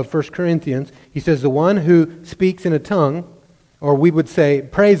 14 of 1 Corinthians, he says the one who speaks in a tongue, or we would say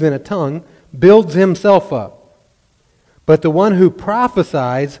prays in a tongue, builds himself up. But the one who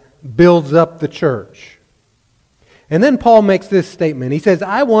prophesies builds up the church. And then Paul makes this statement. He says,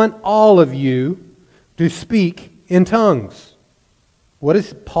 I want all of you to speak in tongues. What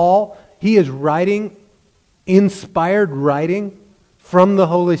is Paul? He is writing, inspired writing from the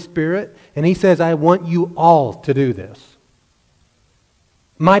Holy Spirit, and he says, I want you all to do this.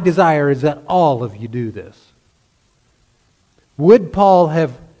 My desire is that all of you do this. Would Paul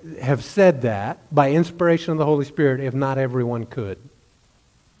have said that by inspiration of the Holy Spirit if not everyone could?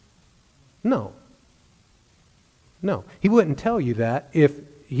 No. No. He wouldn't tell you that if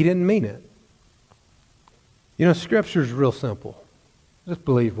he didn't mean it. You know, Scripture is real simple. Just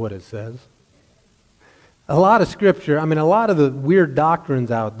believe what it says. A lot of Scripture, a lot of the weird doctrines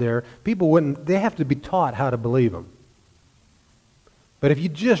out there, they have to be taught how to believe them. But if you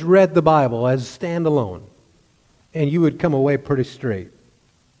just read the Bible as standalone, and you would come away pretty straight.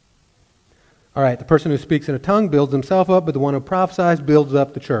 All right, the person who speaks in a tongue builds himself up, but the one who prophesies builds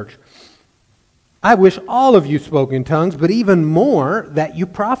up the church. I wish all of you spoke in tongues, but even more that you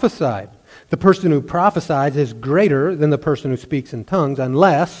prophesied. The person who prophesies is greater than the person who speaks in tongues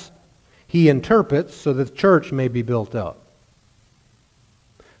unless he interprets so that the church may be built up.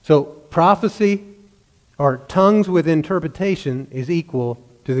 So prophecy or tongues with interpretation is equal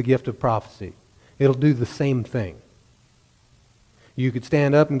to the gift of prophecy. It'll do the same thing. You could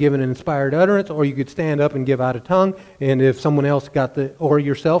stand up and give an inspired utterance, or you could stand up and give out a tongue, and if someone else or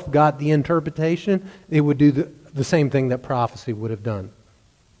yourself got the interpretation, it would do the same thing that prophecy would have done.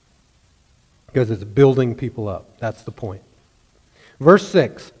 Because it's building people up. That's the point. Verse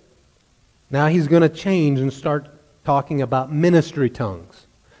 6. Now he's going to change and start talking about ministry tongues.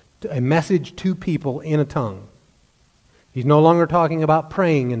 A message to people in a tongue. He's no longer talking about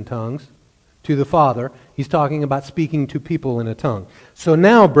praying in tongues. to the Father. He's talking about speaking to people in a tongue. So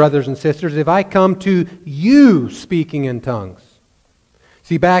now, brothers and sisters, if I come to you speaking in tongues.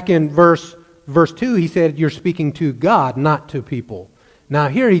 See, back in verse 2, he said you're speaking to God, not to people. Now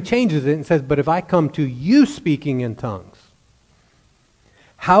here he changes it and says, but if I come to you speaking in tongues,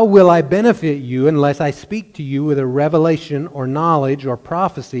 how will I benefit you unless I speak to you with a revelation or knowledge or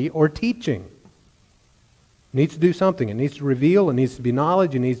prophecy or teaching? It needs to do something. It needs to reveal, it needs to be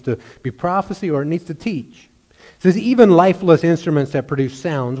knowledge, it needs to be prophecy, or it needs to teach. It says even lifeless instruments that produce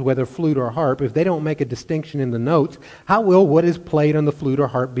sounds, whether flute or harp, if they don't make a distinction in the notes, how will what is played on the flute or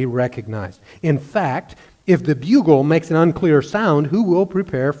harp be recognized? In fact, if the bugle makes an unclear sound, who will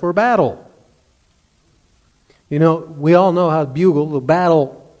prepare for battle? You know, we all know how the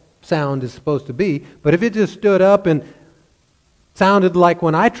battle sound is supposed to be, but if it just stood up and sounded like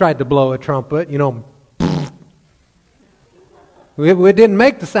when I tried to blow a trumpet, you know, it didn't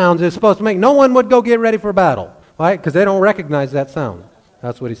make the sounds it's supposed to make, no one would go get ready for battle, right? Because they don't recognize that sound.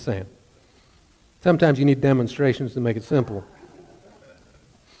 That's what he's saying. Sometimes you need demonstrations to make it simple.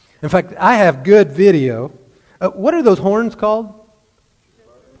 In fact, I have good video. What are those horns called?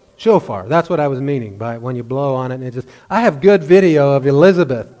 Shofar. That's what I was meaning by when you blow on it. And it just. I have good video of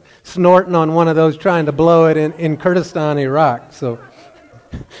Elizabeth snorting on one of those trying to blow it in Kurdistan, Iraq. So,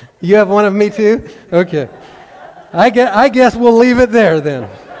 you have one of me too? Okay. I guess we'll leave it there then.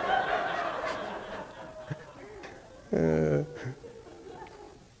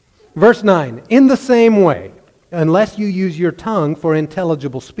 Verse 9. In the same way, unless you use your tongue for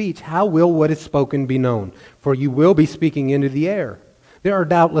intelligible speech, how will what is spoken be known? For you will be speaking into the air. There are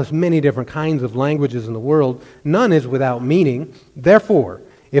doubtless many different kinds of languages in the world. None is without meaning. Therefore,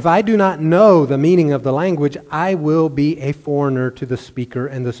 if I do not know the meaning of the language, I will be a foreigner to the speaker,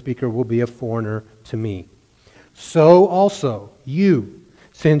 and the speaker will be a foreigner to me. So also, you,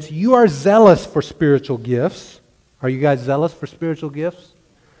 since you are zealous for spiritual gifts, are you guys zealous for spiritual gifts?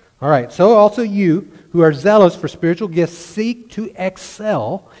 All right, so also you, who are zealous for spiritual gifts, seek to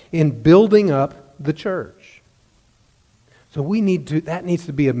excel in building up the church. So that needs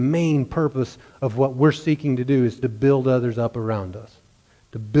to be a main purpose of what we're seeking to do, is to build others up around us,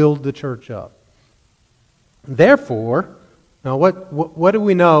 to build the church up. Therefore, now what do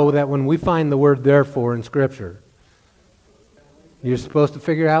we know that when we find the word therefore in Scripture? You're supposed to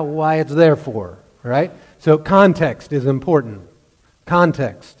figure out why it's there for, right? So context is important.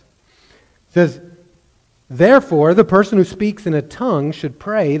 Context. It says, therefore, the person who speaks in a tongue should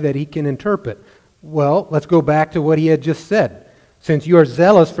pray that he can interpret. Well, let's go back to what he had just said. Since you are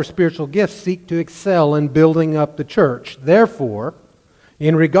zealous for spiritual gifts, seek to excel in building up the church. Therefore,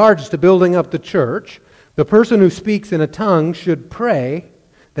 in regards to building up the church, the person who speaks in a tongue should pray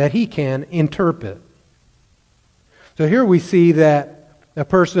that he can interpret. So here we see that a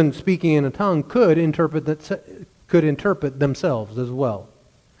person speaking in a tongue could interpret themselves as well.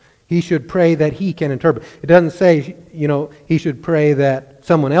 He should pray that he can interpret. It doesn't say, he should pray that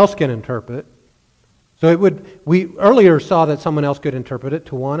someone else can interpret. So we earlier saw that someone else could interpret it,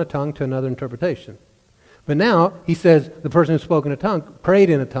 to one a tongue, to another interpretation. But now he says the person who spoke in a tongue, prayed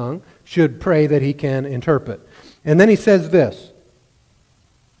in a tongue, should pray that he can interpret. And then he says this,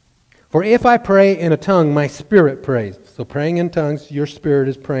 for if I pray in a tongue, my spirit prays. So praying in tongues, your spirit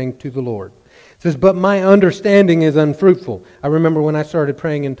is praying to the Lord. It says, but my understanding is unfruitful. I remember when I started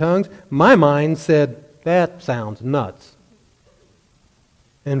praying in tongues, my mind said, that sounds nuts.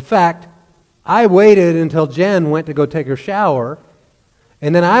 In fact, I waited until Jen went to go take her shower,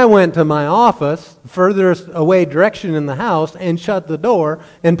 and then I went to my office, furthest away direction in the house, and shut the door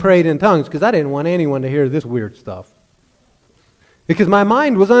and prayed in tongues, because I didn't want anyone to hear this weird stuff. Because my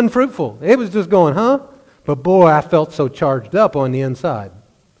mind was unfruitful. It was just going, huh? But boy, I felt so charged up on the inside.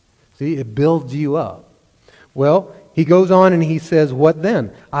 See, it builds you up. Well, he goes on and he says, what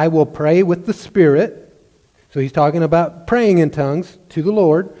then? I will pray with the Spirit. So he's talking about praying in tongues to the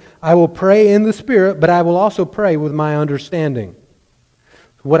Lord. I will pray in the Spirit, but I will also pray with my understanding.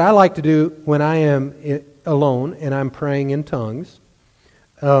 What I like to do when I am alone and I'm praying in tongues,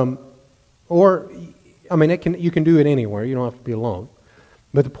 you can do it anywhere. You don't have to be alone.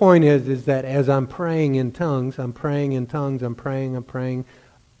 But the point is that as I'm praying in tongues, I'm praying.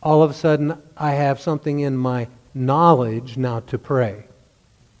 All of a sudden, I have something in my knowledge now to pray.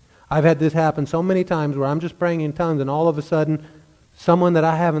 I've had this happen so many times where I'm just praying in tongues, and all of a sudden, someone that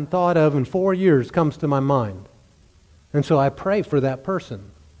I haven't thought of in 4 years comes to my mind. And so I pray for that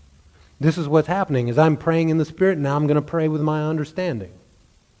person. This is what's happening. As I'm praying in the Spirit, now I'm going to pray with my understanding.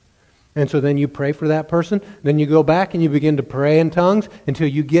 And so then you pray for that person. Then you go back and you begin to pray in tongues until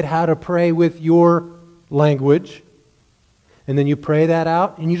you get how to pray with your language. and then you pray that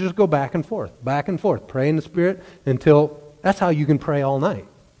out, and you just go back and forth, pray in the Spirit until, that's how you can pray all night.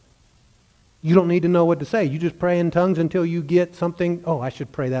 You don't need to know what to say. You just pray in tongues until you get something, oh, I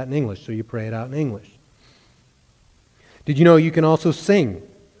should pray that in English, so you pray it out in English. Did you know you can also sing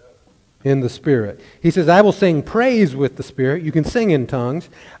in the Spirit? He says, I will sing praise with the Spirit. You can sing in tongues.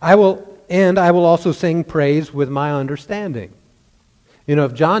 I will also sing praise with my understanding. You know,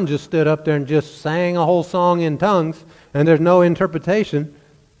 if John just stood up there and just sang a whole song in tongues and there's no interpretation,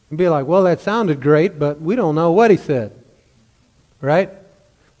 you'd be like, well, that sounded great, but we don't know what he said. Right?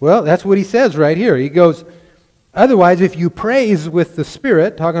 Well, that's what he says right here. He goes, otherwise, if you praise with the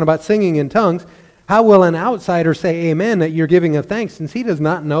Spirit, talking about singing in tongues, how will an outsider say amen that you're giving of thanks since he does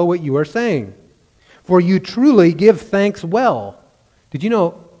not know what you are saying? For you truly give thanks well. Did you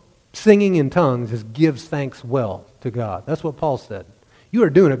know singing in tongues gives thanks well to God? That's what Paul said. You are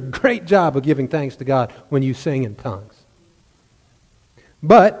doing a great job of giving thanks to God when you sing in tongues.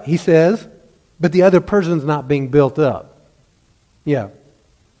 But, he says, but the other person's not being built up. Yeah,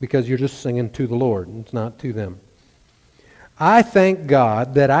 because you're just singing to the Lord. It's not to them. I thank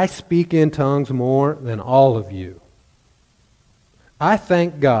God that I speak in tongues more than all of you. I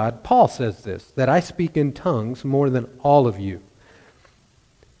thank God, Paul says this, that I speak in tongues more than all of you.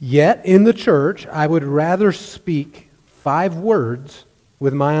 Yet in the church I would rather speak 5 words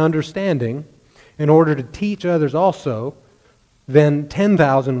with my understanding in order to teach others also than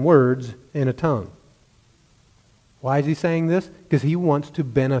 10,000 words in a tongue. Why is he saying this? Because he wants to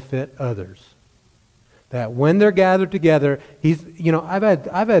benefit others. That when they're gathered together, I've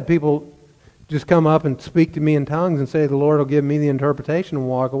had people just come up and speak to me in tongues and say the Lord will give me the interpretation and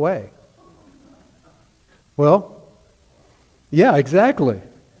walk away. Well, yeah, exactly.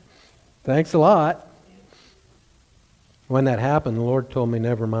 Thanks a lot. When that happened, the Lord told me,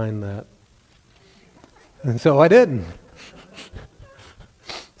 never mind that. And so I didn't.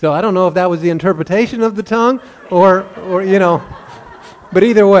 So I don't know if that was the interpretation of the tongue or but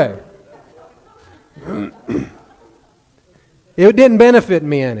either way. It didn't benefit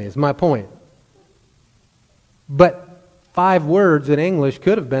me any, is my point. But 5 words in English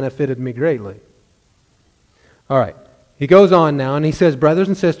could have benefited me greatly. All right. He goes on now and he says, brothers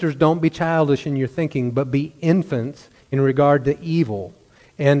and sisters, don't be childish in your thinking, but be infants in regard to evil,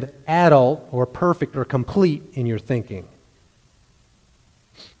 and adult or perfect or complete in your thinking.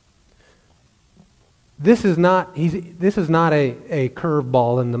 This is not a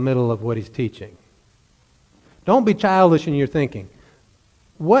curveball in the middle of what he's teaching. Don't be childish in your thinking.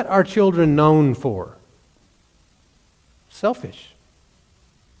 What are children known for? Selfish.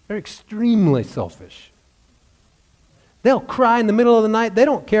 They're extremely selfish. They'll cry in the middle of the night. They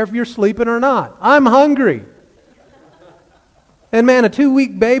don't care if you're sleeping or not. I'm hungry. And man, a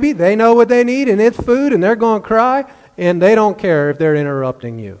 2-week baby, they know what they need, and it's food, and they're going to cry, and they don't care if they're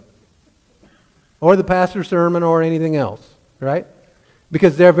interrupting you. Or the pastor's sermon or anything else, right?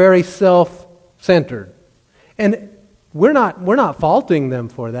 Because they're very self-centered. And we're not faulting them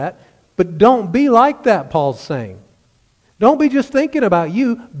for that, but don't be like that, Paul's saying. Don't be just thinking about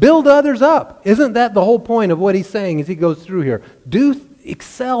you. Build others up. Isn't that the whole point of what he's saying as he goes through here?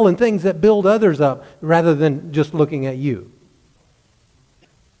 Excel in things that build others up rather than just looking at you.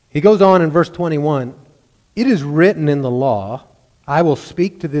 He goes on in verse 21, it is written in the law, I will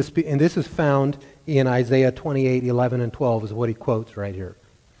speak to this, and this is found in Isaiah 28, 11 and 12 is what he quotes right here.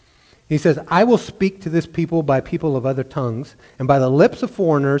 He says, I will speak to this people by people of other tongues and by the lips of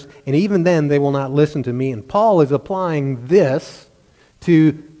foreigners, and even then they will not listen to me. And Paul is applying this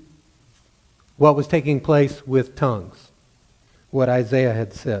to what was taking place with tongues, what Isaiah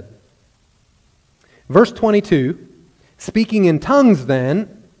had said. Verse 22, speaking in tongues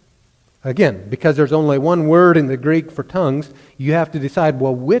then, again, because there's only one word in the Greek for tongues, you have to decide,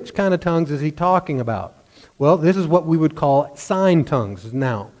 well, which kind of tongues is he talking about? Well, this is what we would call sign tongues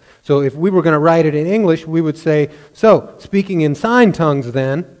now. So if we were going to write it in English, we would say, so, speaking in sign tongues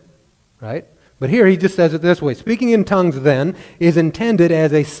then, right? But here he just says it this way. Speaking in tongues then is intended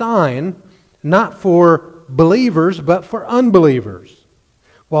as a sign, not for believers, but for unbelievers.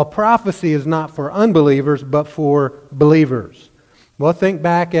 While prophecy is not for unbelievers, but for believers. Well, think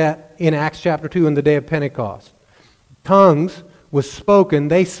back in Acts chapter 2 in the day of Pentecost. Tongues was spoken.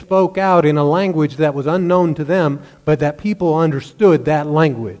 They spoke out in a language that was unknown to them, but that people understood that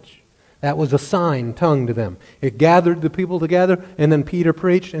language. That was a sign tongue to them. It gathered the people together, and then Peter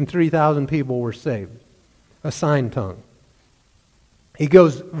preached, and 3,000 people were saved. A sign tongue. He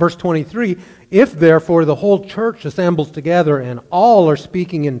goes, verse 23, if therefore the whole church assembles together and all are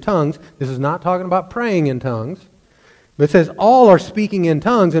speaking in tongues, this is not talking about praying in tongues, But it says all are speaking in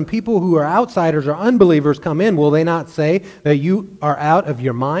tongues, and people who are outsiders or unbelievers come in. Will they not say that you are out of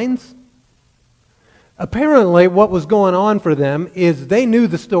your minds? Apparently, what was going on for them is they knew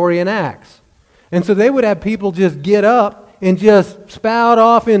the story in Acts. And so they would have people just get up and just spout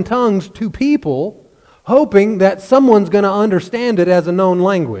off in tongues to people, hoping that someone's going to understand it as a known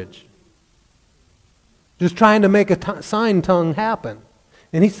language. Just trying to make a sign tongue happen.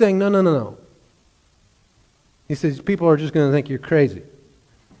 And he's saying, no. He says, people are just going to think you're crazy.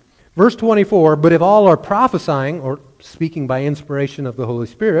 Verse 24, but if all are prophesying, or speaking by inspiration of the Holy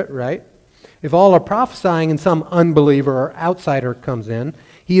Spirit, right? If all are prophesying and some unbeliever or outsider comes in,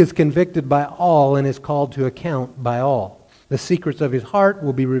 he is convicted by all and is called to account by all. The secrets of his heart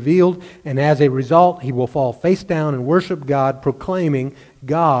will be revealed, and as a result, he will fall face down and worship God, proclaiming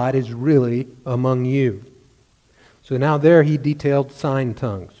God is really among you. So now there he detailed sign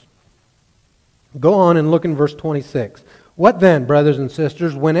tongues. Go on and look in verse 26. What then, brothers and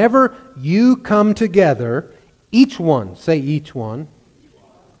sisters, whenever you come together, each one, say each one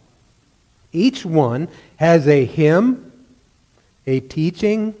has a hymn, a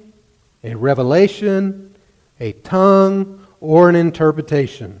teaching, a revelation, a tongue, or an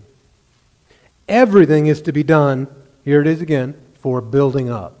interpretation. Everything is to be done, here it is again, for building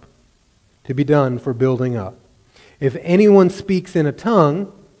up. To be done for building up. If anyone speaks in a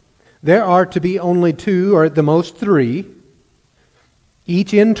tongue, there are to be only two, or at the most three,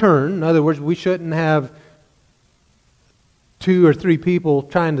 each in turn. In other words, we shouldn't have 2 or 3 people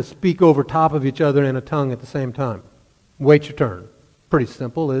trying to speak over top of each other in a tongue at the same time. Wait your turn. Pretty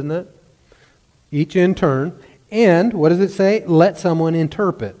simple, isn't it? Each in turn. And, what does it say? Let someone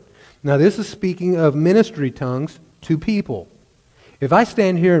interpret. Now, this is speaking of ministry tongues to people. If I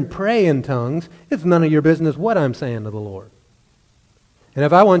stand here and pray in tongues, it's none of your business what I'm saying to the Lord. And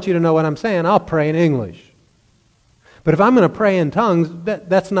if I want you to know what I'm saying, I'll pray in English. But if I'm going to pray in tongues,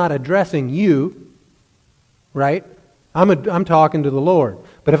 that's not addressing you, right? I'm talking to the Lord.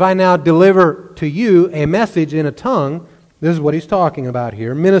 But if I now deliver to you a message in a tongue, this is what he's talking about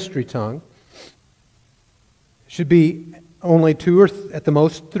here, ministry tongue. Should be only 2 or at the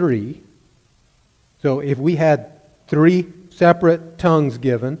most 3. So if we had 3 separate tongues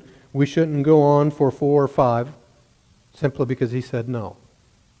given, we shouldn't go on for 4 or 5, simply because he said no.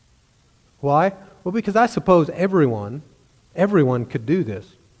 Why? Well, because I suppose everyone could do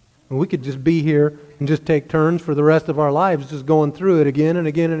this. And we could just be here and just take turns for the rest of our lives just going through it again and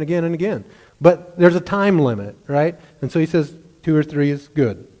again and again and again. But there's a time limit, right? And so he says 2 or 3 is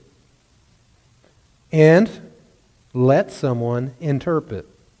good. And let someone interpret.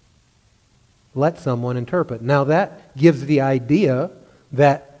 Let someone interpret. Now that gives the idea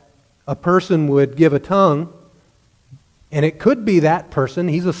that a person would give a tongue, and it could be that person,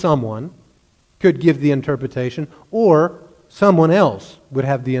 he's a someone, could give the interpretation, or someone else would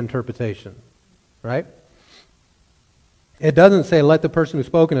have the interpretation. Right? It doesn't say let the person who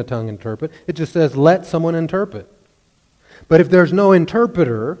spoke in a tongue interpret. It just says let someone interpret. But if there's no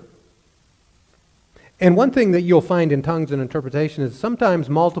interpreter, and one thing that you'll find in tongues and interpretation is sometimes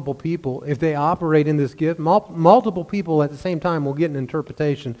multiple people, if they operate in this gift, multiple people at the same time will get an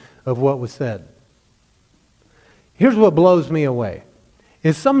interpretation of what was said. Here's what blows me away.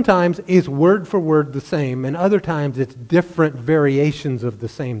 Is sometimes it's word for word the same, and other times it's different variations of the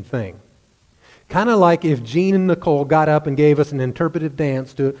same thing. Kind of like if Gene and Nicole got up and gave us an interpretive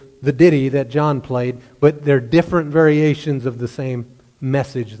dance to the ditty that John played, but they're different variations of the same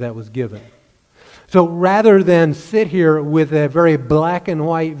message that was given. So rather than sit here with a very black and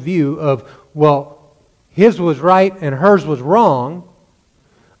white view of, well, his was right and hers was wrong,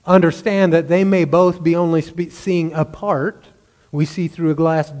 understand that they may both be only seeing a part. We see through a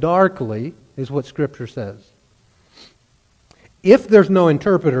glass darkly, is what Scripture says. If there's no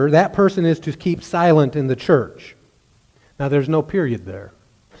interpreter, that person is to keep silent in the church. Now, there's no period there.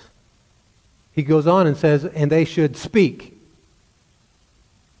 He goes on and says, and they should speak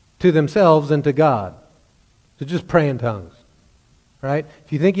to themselves and to God. So just pray in tongues. Right?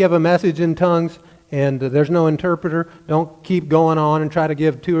 If you think you have a message in tongues and there's no interpreter, don't keep going on and try to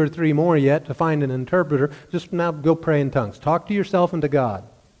give 2 or 3 more yet to find an interpreter. Just now go pray in tongues. Talk to yourself and to God.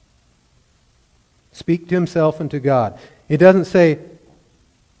 Speak to himself and to God. It doesn't say,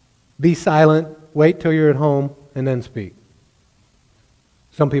 be silent, wait till you're at home, and then speak.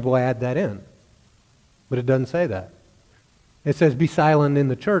 Some people add that in, but it doesn't say that. It says, be silent in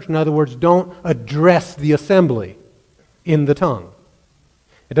the church. In other words, don't address the assembly in the tongue.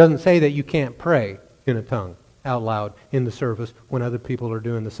 It doesn't say that you can't pray in a tongue out loud in the service when other people are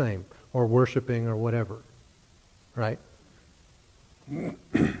doing the same, or worshiping or whatever. Right?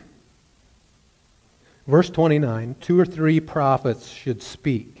 Verse 29, 2 or 3 prophets should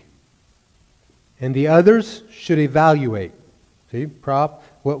speak, and the others should evaluate. See,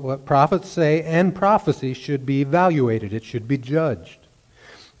 what prophets say and prophecy should be evaluated. It should be judged.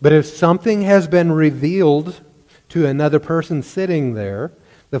 But if something has been revealed to another person sitting there,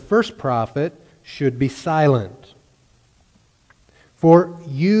 the first prophet should be silent. For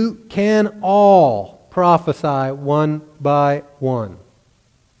you can all prophesy one by one.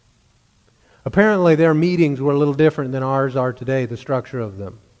 Apparently their meetings were a little different than ours are today, the structure of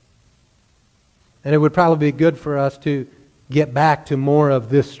them. And it would probably be good for us to get back to more of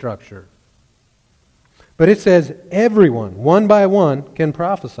this structure. But it says everyone, one by one, can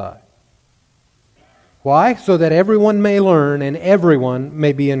prophesy. Why? So that everyone may learn and everyone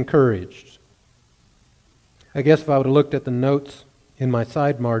may be encouraged. I guess if I would have looked at the notes in my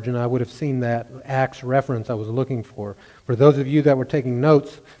side margin, I would have seen that Acts reference I was looking for. For those of you that were taking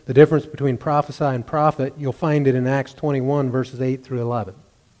notes, the difference between prophesy and prophet, you'll find it in Acts 21, verses 8 through 11.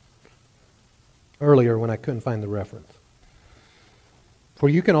 Earlier when I couldn't find the reference. For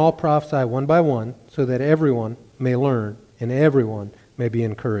you can all prophesy one by one, so that everyone may learn and everyone may be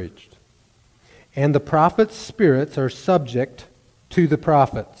encouraged. And the prophets' spirits are subject to the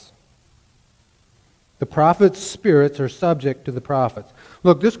prophets. The prophets' spirits are subject to the prophets.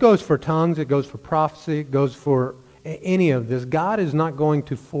 Look, this goes for tongues, it goes for prophecy, it goes for any of this. God is not going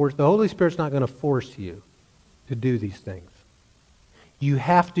to force, the Holy Spirit's not going to force you to do these things. You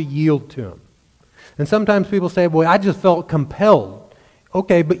have to yield to Him. And sometimes people say, well, I just felt compelled.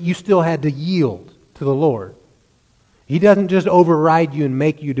 Okay, but you still had to yield to the Lord. He doesn't just override you and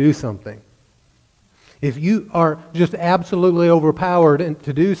make you do something. If you are just absolutely overpowered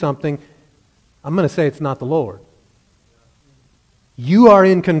to do something, I'm going to say it's not the Lord. You are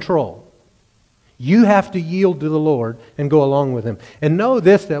in control. You have to yield to the Lord and go along with Him. And know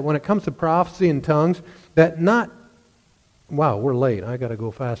this, that when it comes to prophecy and tongues, that wow, we're late. I got to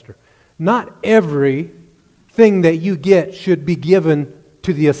go faster. Not everything that you get should be given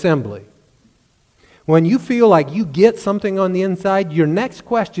to the assembly. When you feel like you get something on the inside, your next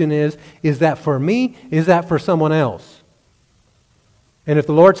question is that for me? Is that for someone else? And if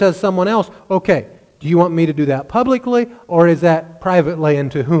the Lord says someone else, okay, do you want me to do that publicly or is that privately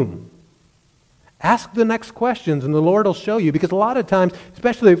and to whom? Ask the next questions and the Lord will show you, because a lot of times,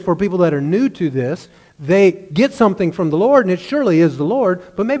 especially for people that are new to this, they get something from the Lord and it surely is the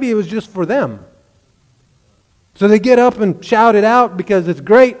Lord, but maybe it was just for them. So they get up and shout it out because it's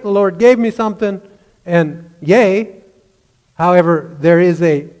great, the Lord gave me something, and yay. However, there is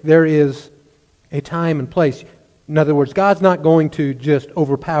a time and place. In other words, God's not going to just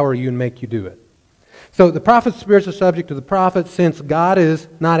overpower you and make you do it. So the prophet's spirits are subject to the prophets, since God is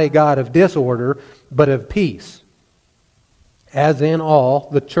not a God of disorder, but of peace, as in all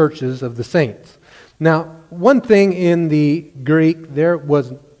the churches of the saints. Now, one thing in the Greek, there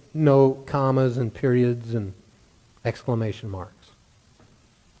was no commas and periods and exclamation marks.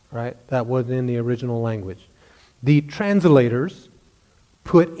 Right? That was in the original language. The translators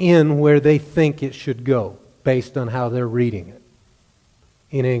put in where they think it should go, based on how they're reading it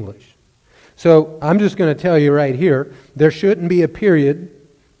in English. So I'm just going to tell you right here, there shouldn't be a period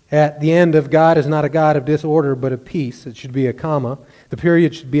at the end of God is not a God of disorder but of peace. It should be a comma. The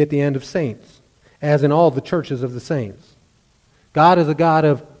period should be at the end of saints, as in all the churches of the saints. God is a God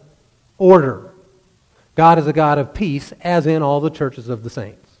of order. God is a God of peace, as in all the churches of the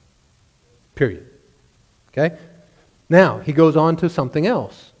saints. Period. Okay? Now, he goes on to something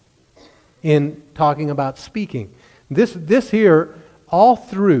else in talking about speaking. This here, all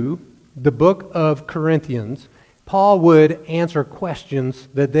through the book of Corinthians, Paul would answer questions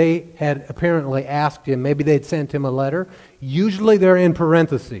that they had apparently asked him. Maybe they'd sent him a letter. Usually they're in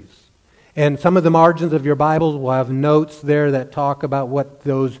parentheses. And some of the margins of your Bibles will have notes there that talk about what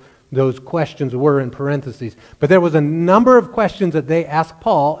those questions were in parentheses. But there was a number of questions that they asked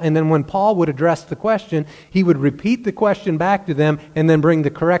Paul, and then when Paul would address the question, he would repeat the question back to them and then bring the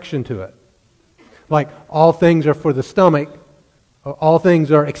correction to it. Like, all things are for the stomach, all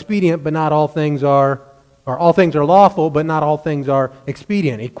things are expedient, but not all things are, or all things are lawful, but not all things are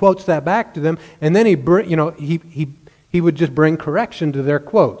expedient. He quotes that back to them, and then he would just bring correction to their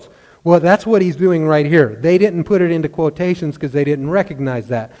quotes. Well, that's what he's doing right here. They didn't put it into quotations because they didn't recognize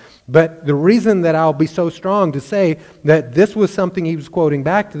that. But the reason that I'll be so strong to say that this was something he was quoting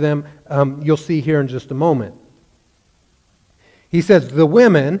back to them, you'll see here in just a moment. He says, the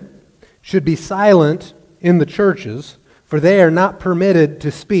women should be silent in the churches, for they are not permitted to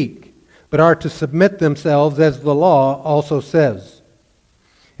speak, but are to submit themselves as the law also says.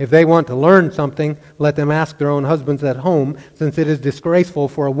 If they want to learn something, let them ask their own husbands at home, since it is disgraceful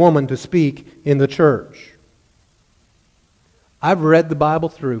for a woman to speak in the church. I've read the Bible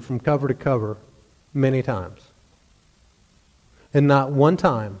through from cover to cover many times. And not one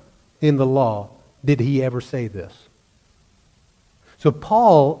time in the law did he ever say this. So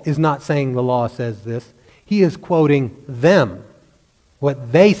Paul is not saying the law says this. He is quoting them,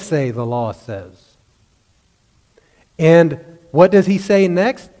 what they say the law says. And what does he say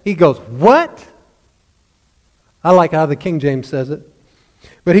next? He goes, what? I like how the King James says it.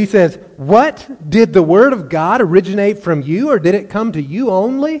 But he says, what? Did the word of God originate from you, or did it come to you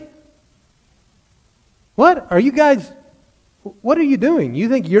only? What? Are you guys, what are you doing? You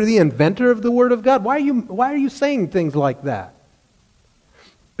think you're the inventor of the word of God? Why are you saying things like that?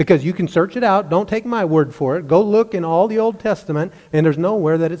 Because you can search it out. Don't take my word for it. Go look in all the Old Testament, and there's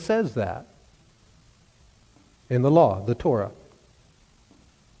nowhere that it says that in the law, the Torah.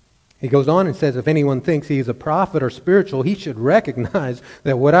 He goes on and says, if anyone thinks he is a prophet or spiritual, he should recognize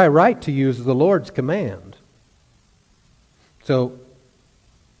that what I write to you is the Lord's command. So,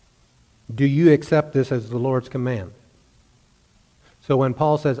 do you accept this as the Lord's command? So when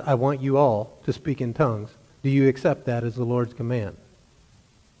Paul says, I want you all to speak in tongues, do you accept that as the Lord's command?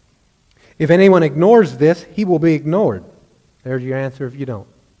 If anyone ignores this, he will be ignored. There's your answer if you don't.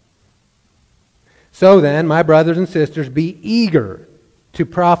 So then, my brothers and sisters, be eager to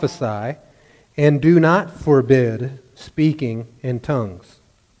prophesy, and do not forbid speaking in tongues.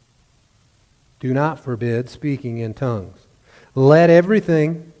 Do not forbid speaking in tongues. Let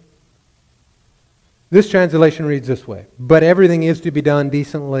everything, this translation reads this way, but everything is to be done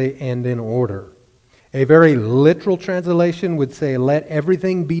decently and in order. A very literal translation would say, let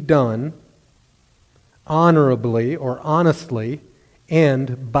everything be done honorably or honestly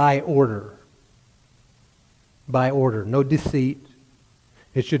and by order. By order. No deceit.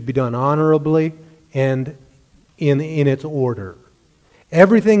 It should be done honorably and in its order.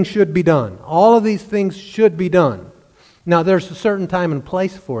 Everything should be done. All of these things should be done. Now, there's a certain time and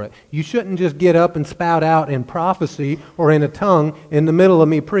place for it. You shouldn't just get up and spout out in prophecy or in a tongue in the middle of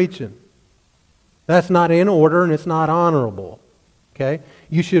me preaching. That's not in order and it's not honorable. Okay?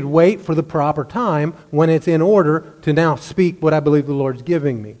 You should wait for the proper time when it's in order to now speak what I believe the Lord's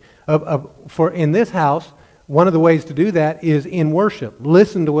giving me. For in this house, one of the ways to do that is in worship.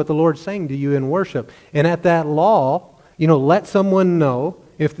 Listen to what the Lord's saying to you in worship. And at that law, let someone know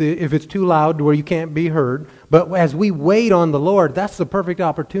if it's too loud to where you can't be heard. But as we wait on the Lord, that's the perfect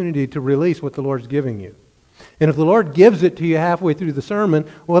opportunity to release what the Lord's giving you. And if the Lord gives it to you halfway through the sermon,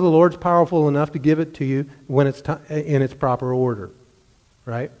 well, the Lord's powerful enough to give it to you when it's in its proper order.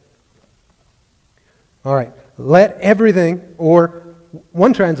 Right? All right. Let everything, or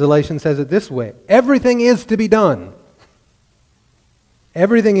one translation says it this way, everything is to be done.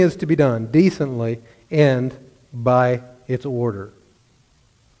 Everything is to be done decently and by its order.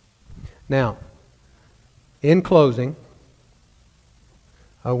 Now, in closing,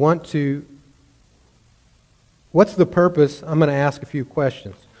 I want to, what's the purpose? I'm going to ask a few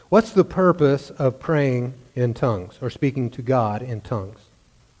questions. What's the purpose of praying in tongues or speaking to God in tongues?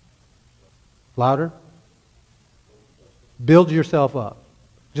 Louder? Build yourself up.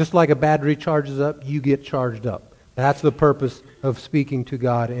 Just like a battery charges up, you get charged up. That's the purpose of speaking to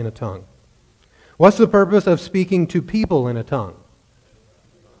God in a tongue. What's the purpose of speaking to people in a tongue?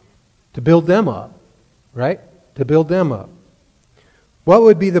 To build them up, right? To build them up. What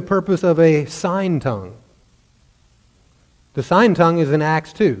would be the purpose of a sign tongue? The sign tongue is in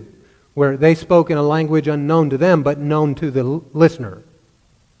Acts 2, where they spoke in a language unknown to them, but known to the listener,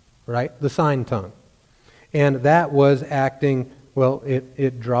 right? The sign tongue. And that was acting, well,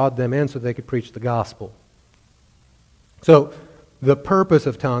 it drawed them in so they could preach the gospel. So, the purpose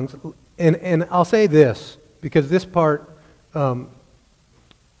of tongues, and I'll say this, because this part, a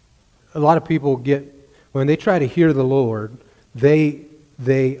lot of people get, when they try to hear the Lord, they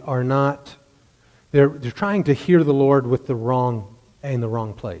are not, they're trying to hear the Lord in the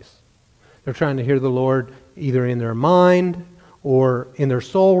wrong place. They're trying to hear the Lord either in their mind, or in their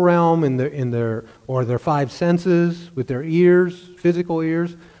soul realm, or their five senses, with their ears, physical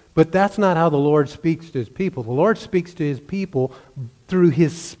ears. But that's not how the Lord speaks to His people. The Lord speaks to His people through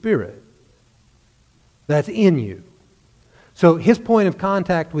His Spirit that's in you. So His point of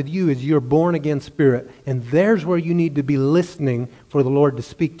contact with you is your born-again spirit, and there's where you need to be listening for the Lord to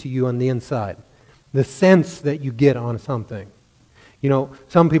speak to you on the inside. The sense that you get on something.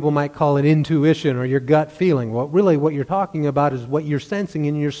 Some people might call it intuition or your gut feeling. Well, really what you're talking about is what you're sensing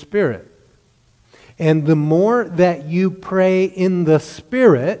in your spirit. And the more that you pray in the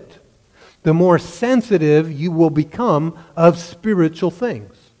Spirit, the more sensitive you will become of spiritual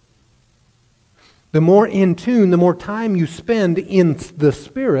things. The more in tune, the more time you spend in the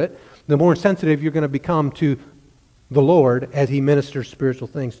Spirit, the more sensitive you're going to become to the Lord as He ministers spiritual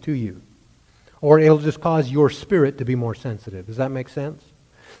things to you. Or it'll just cause your spirit to be more sensitive. Does that make sense?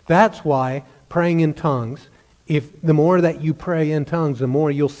 That's why praying in tongues, if the more that you pray in tongues, the more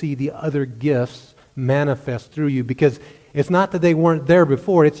you'll see the other gifts manifest through you. Because it's not that they weren't there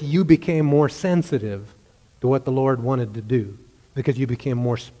before, it's you became more sensitive to what the Lord wanted to do because you became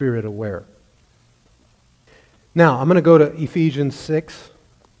more spirit aware. Now, I'm going to go to Ephesians 6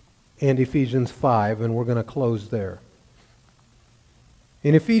 and Ephesians 5, and we're going to close there.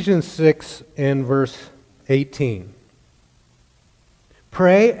 In Ephesians 6 and verse 18,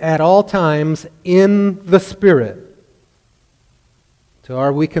 pray at all times in the Spirit. So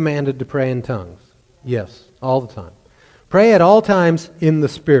are we commanded to pray in tongues? Yes, all the time. Pray at all times in the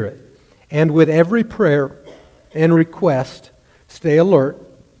Spirit, and with every prayer and request, stay alert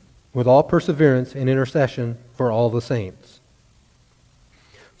with all perseverance and intercession for all the saints.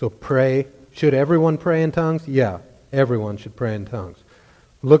 So pray. Should everyone pray in tongues? Yeah, everyone should pray in tongues.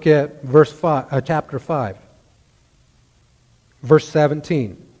 Look at chapter 5, verse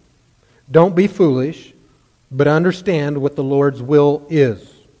 17. Don't be foolish, but understand what the Lord's will is.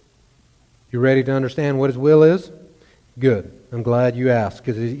 You ready to understand what His will is? Good. I'm glad you asked,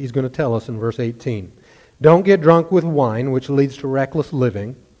 because He's going to tell us in verse 18. Don't get drunk with wine, which leads to reckless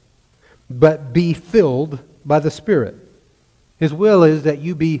living, but be filled by the Spirit. His will is that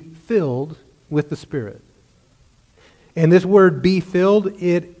you be filled with the Spirit. And this word be filled,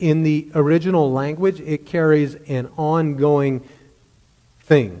 it in the original language, it carries an ongoing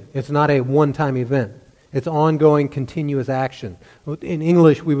thing. It's not a one-time event. It's ongoing, continuous action. In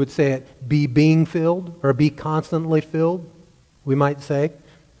English, we would say it be being filled, or be constantly filled, we might say,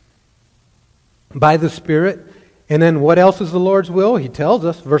 by the Spirit. And then what else is the Lord's will? He tells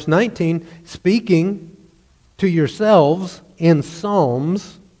us, verse 19, speaking to yourselves in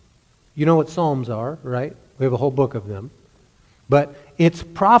psalms. You know what psalms are, right? We have a whole book of them. But it's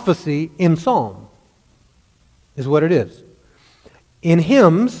prophecy in psalm, is what it is. In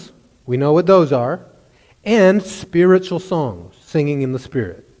hymns, we know what those are, and spiritual songs, singing in the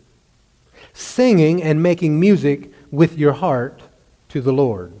Spirit. Singing and making music with your heart to the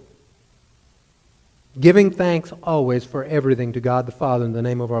Lord. Giving thanks always for everything to God the Father in the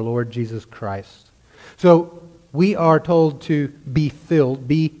name of our Lord Jesus Christ. So we are told to be filled,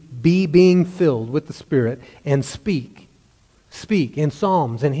 be being filled with the Spirit, and speak. Speak in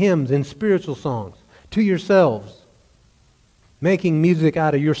psalms and hymns and spiritual songs to yourselves, making music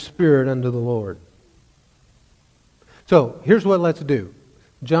out of your spirit unto the Lord. So here's what let's do.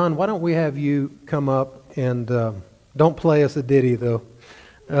 John, why don't we have you come up and don't play us a ditty though.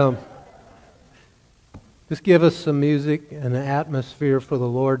 Just give us some music and an atmosphere for the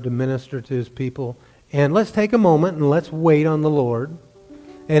Lord to minister to His people. And let's take a moment and let's wait on the Lord.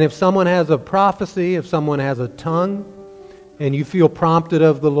 And if someone has a prophecy, if someone has a tongue, and you feel prompted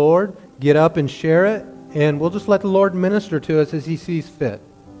of the Lord, get up and share it. And we'll just let the Lord minister to us as He sees fit.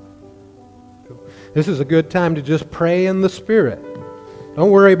 This is a good time to just pray in the Spirit.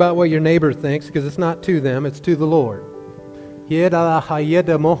 Don't worry about what your neighbor thinks, because it's not to them, it's to the Lord.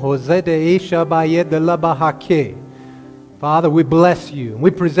 Father, we bless You.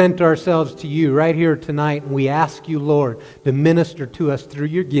 We present ourselves to You right here tonight, and we ask You, Lord, to minister to us through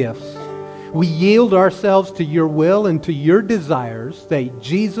Your gifts. We yield ourselves to Your will and to Your desires that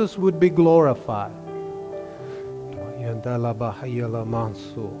Jesus would be glorified.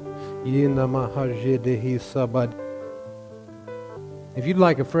 If you'd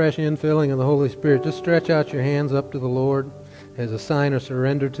like a fresh infilling of the Holy Spirit, just stretch out your hands up to the Lord as a sign of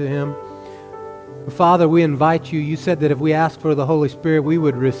surrender to Him. Father, we invite You. You said that if we ask for the Holy Spirit, we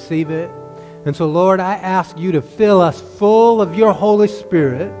would receive it. And so, Lord, I ask You to fill us full of Your Holy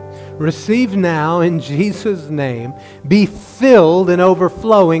Spirit. Receive now in Jesus' name. Be filled and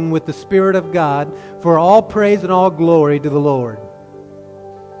overflowing with the Spirit of God, for all praise and all glory to the Lord.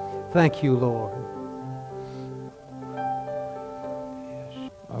 Thank You, Lord.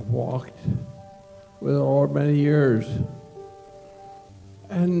 I've walked with the Lord many years.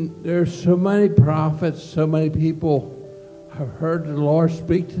 And there's so many prophets, so many people have heard the Lord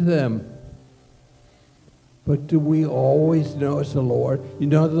speak to them. But do we always know it's the Lord? You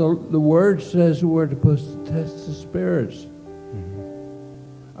know, the Word says we're supposed to test the spirits.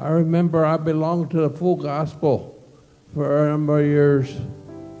 Mm-hmm. I remember I belonged to the Full Gospel for a number of years.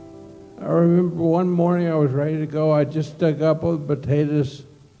 I remember one morning I was ready to go. I just dug up with potatoes.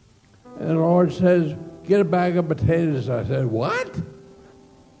 And the Lord says, get a bag of potatoes. I said, what?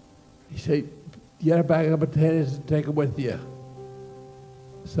 He said, get a bag of potatoes and take it with you.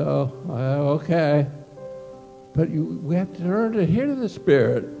 So, okay. But we have to learn to hear the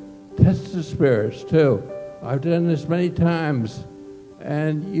Spirit, test the spirits too. I've done this many times,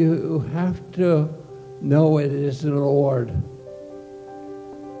 and you have to know it is the Lord.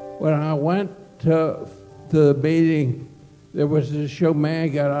 When I went to the meeting, there was this young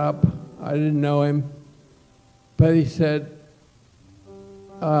man got up. I didn't know him, but he said,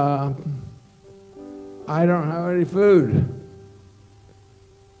 I don't have any food.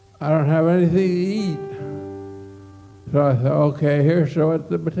 I don't have anything to eat. So I thought, okay, here's what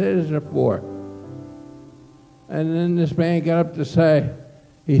the potatoes are for. And then this man got up to say,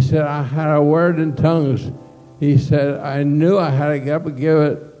 he said, I had a word in tongues. He said, I knew I had to get up and give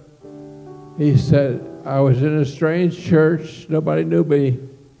it. He said, I was in a strange church. Nobody knew me.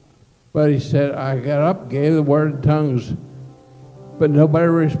 But he said, I got up, gave the word in tongues. But nobody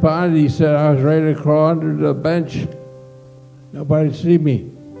responded. He said, I was ready to crawl under the bench. Nobody see me.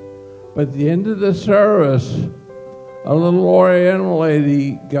 But at the end of the service, a little Oriental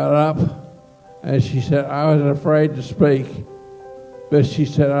lady got up, and she said, I was afraid to speak. But she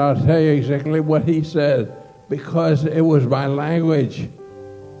said, I'll tell you exactly what he said, because it was my language.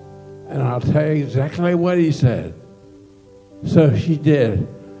 And I'll tell you exactly what he said. So she did,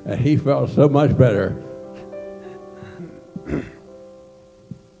 and he felt so much better.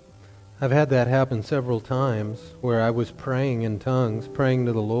 I've had that happen several times where I was praying in tongues, praying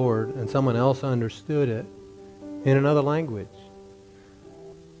to the Lord, and someone else understood it in another language.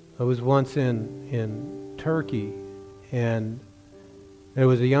 I was once in Turkey, and there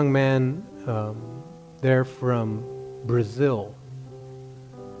was a young man there from Brazil.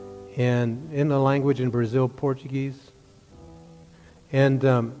 And in the language in Brazil, Portuguese. And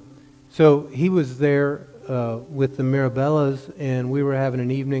so he was there with the Mirabellas, and we were having an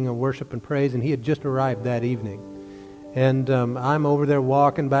evening of worship and praise, and he had just arrived that evening. And I'm over there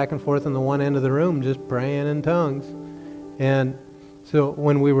walking back and forth in the one end of the room just praying in tongues. And so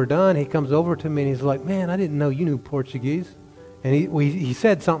when we were done, he comes over to me and he's like, man, I didn't know you knew Portuguese. And he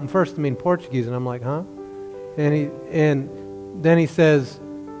said something first to me in Portuguese, and I'm like, huh? And then he says,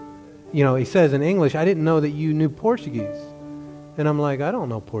 he says in English, I didn't know that you knew Portuguese. And I'm like, I don't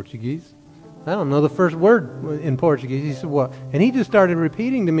know Portuguese. I don't know the first word in Portuguese. He said, what? And he just started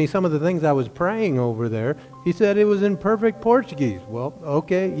repeating to me some of the things I was praying over there. He said it was in perfect Portuguese. Well,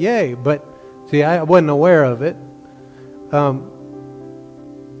 okay, yay. But, see, I wasn't aware of it.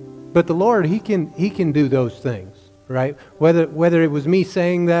 But the Lord, He can do those things, right? Whether it was me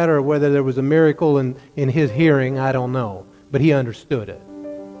saying that or whether there was a miracle in His hearing, I don't know. But He understood it.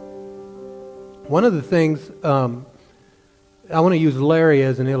 One of the things... I want to use Larry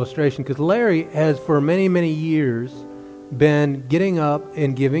as an illustration because Larry has for many, many years been getting up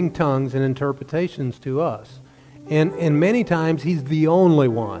and giving tongues and interpretations to us. And many times he's the only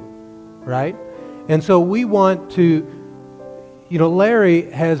one, right? And so we want to,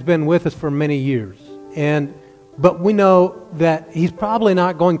 Larry has been with us for many years. But we know that he's probably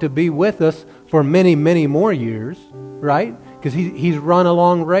not going to be with us for many, many more years, right? Because he's run a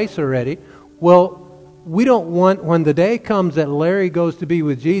long race already. Well, we don't want, when the day comes that Larry goes to be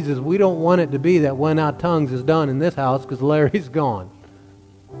with Jesus, we don't want it to be that when our tongues is done in this house because Larry's gone.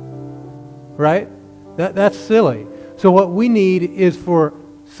 Right? That's silly. So what we need is for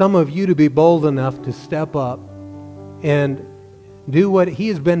some of you to be bold enough to step up and do what he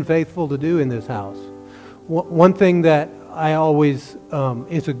has been faithful to do in this house. One thing that I always,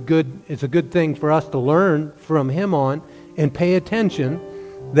 it's a good thing for us to learn from him on and pay attention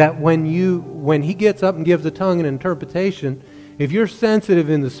that when he gets up and gives a tongue and interpretation, if you're sensitive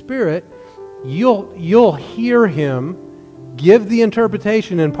in the Spirit, you'll hear him give the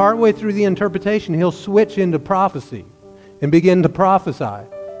interpretation, and partway through the interpretation, he'll switch into prophecy and begin to prophesy.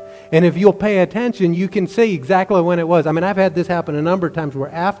 And if you'll pay attention, you can see exactly when it was. I mean, I've had this happen a number of times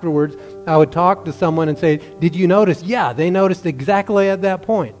where afterwards I would talk to someone and say, did you notice? Yeah, they noticed exactly at that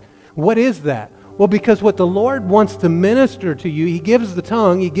point. What is that? Well, because what the Lord wants to minister to you, He gives the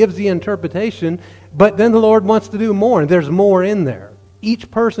tongue, He gives the interpretation, but then the Lord wants to do more. There's more in there.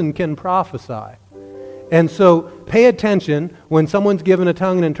 Each person can prophesy. And so pay attention when someone's given a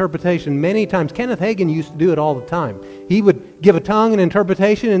tongue and interpretation. Many times, Kenneth Hagin used to do it all the time. He would give a tongue and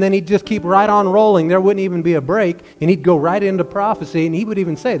interpretation, and then he'd just keep right on rolling. There wouldn't even be a break, and he'd go right into prophecy, and he would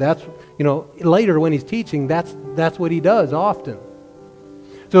even say, later when he's teaching, that's what he does often.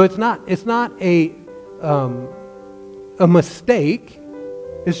 So it's not a mistake.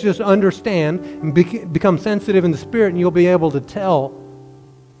 It's just understand and become sensitive in the Spirit, and you'll be able to tell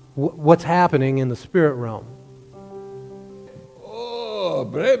what's happening in the spirit realm. Oh,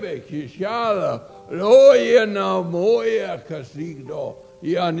 breve, Kishada, Loya na moya casigno,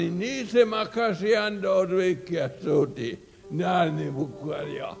 Yaninise makasiando dvikiasuti. Nani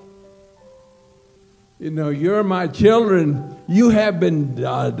bukwaria. You know, you're my children. You have been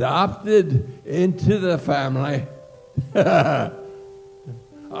adopted into the family.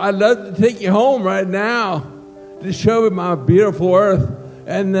 I'd love to take you home right now to show you my beautiful earth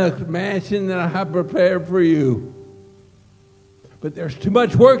and the mansion that I have prepared for you. But there's too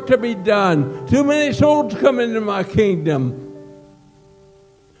much work to be done. Too many souls come into my kingdom.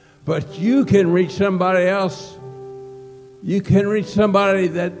 But you can reach somebody else. You can reach somebody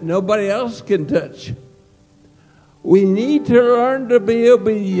that nobody else can touch. We need to learn to be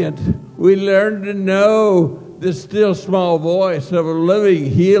obedient. We learn to know the still small voice of a living,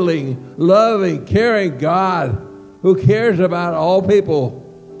 healing, loving, caring God who cares about all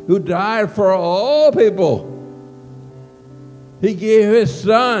people, who died for all people. He gave his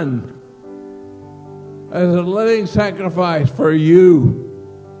son as a living sacrifice for you.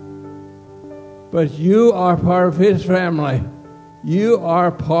 But you are part of his family. You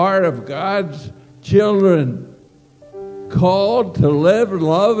are part of God's children, called to live and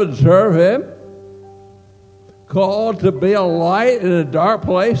love and serve him, called to be a light in a dark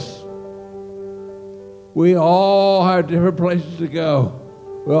place. We all have different places to go.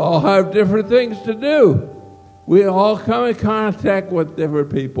 We all have different things to do. We all come in contact with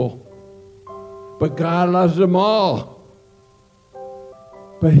different people. But God loves them all.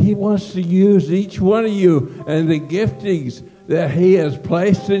 But he wants to use each one of you and the giftings that he has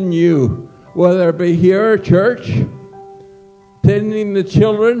placed in you, whether it be here at church, tending the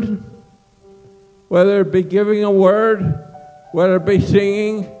children, whether it be giving a word, whether it be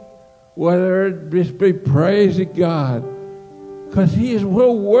singing, whether it just be praising God. Because he is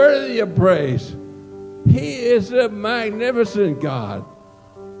well worthy of praise. He is a magnificent God.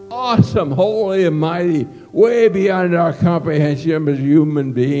 Awesome, holy, and mighty, way beyond our comprehension as a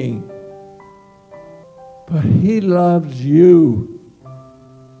human being. But he loves you.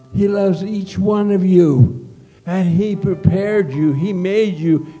 He loves each one of you. And he prepared you. He made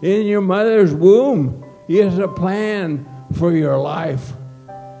you in your mother's womb. He has a plan for your life.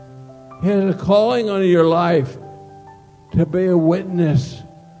 He has a calling on your life to be a witness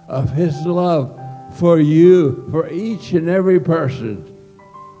of his love for you, for each and every person.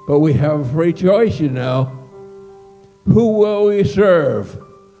 But we have a free choice, you know. Who will we serve?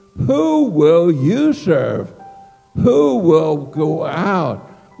 Who will you serve? Who will go out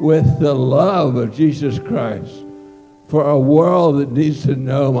with the love of Jesus Christ for a world that needs to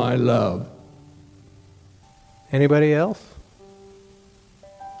know my love? Anybody else?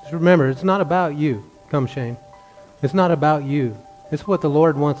 Just remember, it's not about you. Come, Shane. It's not about you. It's what the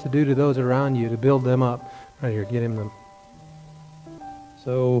Lord wants to do to those around you to build them up. Right here, get him them.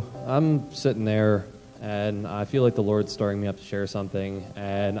 So I'm sitting there, and I feel like the Lord's stirring me up to share something,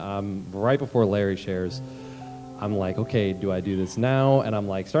 and right before Larry shares, I'm like, okay, do I do this now? And I'm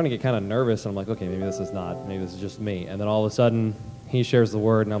like starting to get kind of nervous, and I'm like, okay, maybe this is just me. And then all of a sudden, he shares the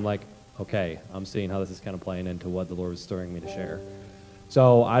word, and I'm like, okay, I'm seeing how this is kind of playing into what the Lord was stirring me to share.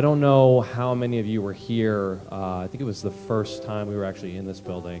 So I don't know how many of you were here. I think it was the first time we were actually in this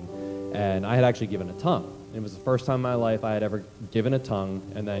building, and I had actually given a tongue. It was the first time in my life I had ever given a tongue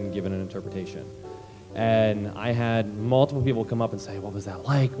and then given an interpretation. And I had multiple people come up and say, what was that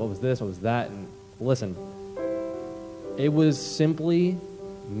like? What was this? What was that? And listen, it was simply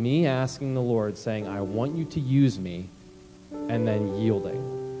me asking the Lord, saying, I want you to use me, and then yielding.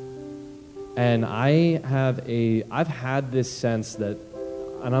 And I've had this sense that,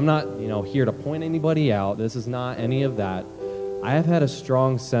 and I'm not, here to point anybody out. This is not any of that. I have had a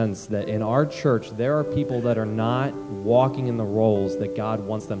strong sense that in our church, there are people that are not walking in the roles that God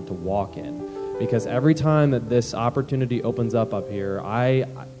wants them to walk in. Because every time that this opportunity opens up here, I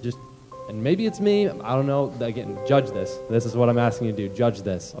just, and maybe it's me, I don't know, again, judge this. This is what I'm asking you to do, judge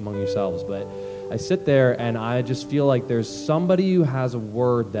this among yourselves. But I sit there and I just feel like there's somebody who has a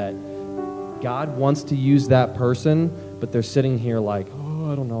word that God wants to use that person, but they're sitting here like,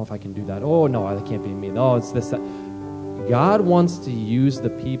 oh, I don't know if I can do that. Oh, no, that can't be me. Oh, it's this, that. God wants to use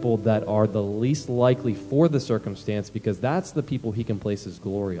the people that are the least likely for the circumstance, because that's the people he can place his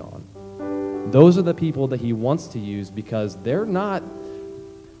glory on. Those are the people that he wants to use, because they're not,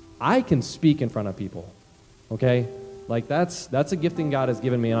 I can speak in front of people, okay? Like that's a gifting God has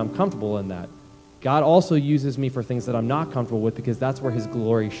given me, and I'm comfortable in that. God also uses me for things that I'm not comfortable with, because that's where his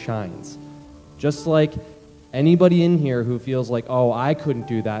glory shines. Just like anybody in here who feels like, oh, I couldn't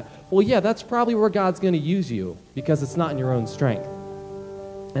do that. Well, yeah, that's probably where God's going to use you, because it's not in your own strength.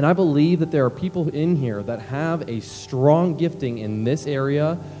 And I believe that there are people in here that have a strong gifting in this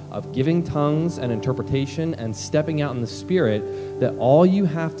area of giving tongues and interpretation and stepping out in the Spirit, that all you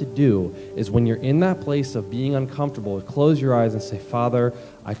have to do is when you're in that place of being uncomfortable, close your eyes and say, Father,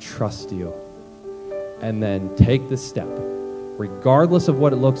 I trust you. And then take the step, regardless of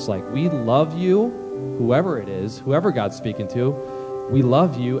what it looks like. We love you, whoever it is, whoever God's speaking to, we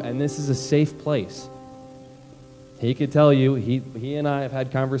love you, and this is a safe place. He could tell you, he and I have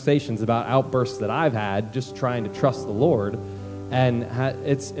had conversations about outbursts that I've had just trying to trust the Lord, and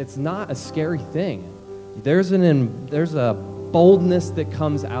it's not a scary thing. There's a boldness that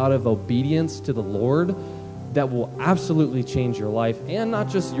comes out of obedience to the Lord that will absolutely change your life, and not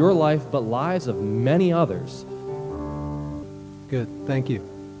just your life, but lives of many others. Good, thank you.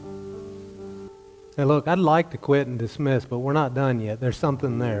 Hey, look, I'd like to quit and dismiss, but we're not done yet. There's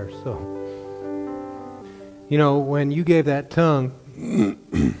something there, so... You know, when you gave that tongue,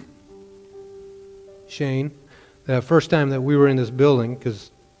 Shane, the first time that we were in this building, because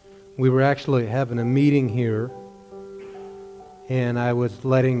we were actually having a meeting here, and I was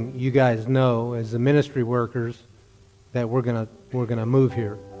letting you guys know as the ministry workers that we're gonna move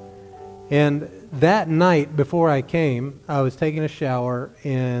here. And that night before I came, I was taking a shower,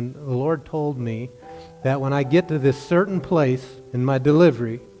 and the Lord told me that when I get to this certain place in my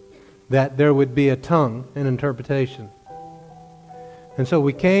delivery, that there would be a tongue and interpretation. And so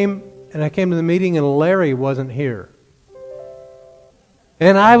we came, and I came to the meeting, and Larry wasn't here.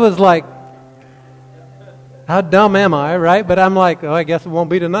 And I was like, how dumb am I, right? But I'm like, oh, I guess it won't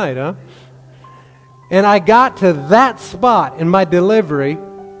be tonight, huh? And I got to that spot in my delivery,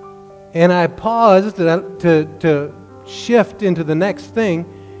 and I paused to shift into the next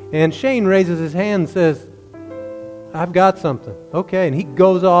thing, and Shane raises his hand and says, I've got something. Okay, and he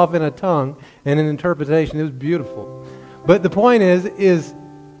goes off in a tongue and an interpretation. It was beautiful. But the point is,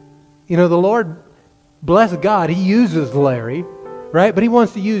 you know, the Lord, bless God, He uses Larry, right? But He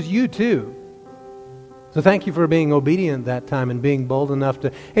wants to use you too. So thank you for being obedient that time and being bold enough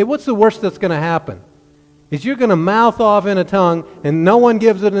to, hey, what's the worst that's going to happen? Is you're going to mouth off in a tongue and no one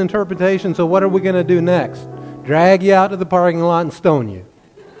gives it an interpretation, so what are we going to do next? Drag you out to the parking lot and stone you.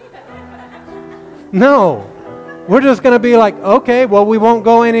 No. We're just going to be like, okay, well, we won't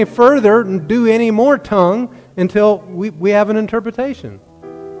go any further and do any more tongue until we have an interpretation.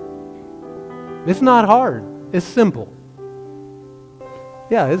 It's not hard. It's simple.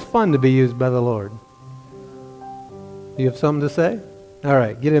 Yeah, it's fun to be used by the Lord. You have something to say? All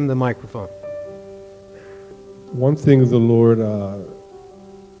right, get him the microphone. One thing the Lord,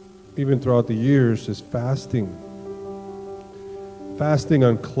 even throughout the years, is fasting. Fasting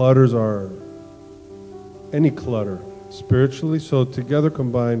unclutters any clutter spiritually. So together,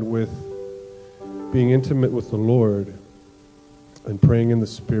 combined with being intimate with the Lord and praying in the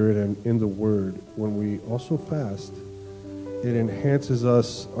Spirit and in the Word, when we also fast, it enhances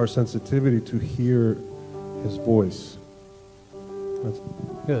our sensitivity to hear His voice. That's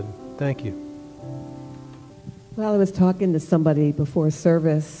good. Thank you. Well, I was talking to somebody before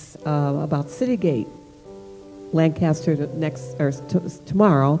service about Citygate, Lancaster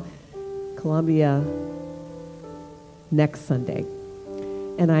tomorrow, Columbia next Sunday,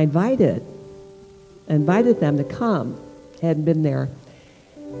 and I invited them to come. Hadn't been there,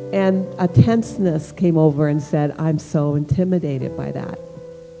 and a tenseness came over and said, "I'm so intimidated by that."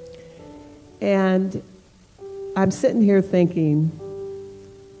 And I'm sitting here thinking,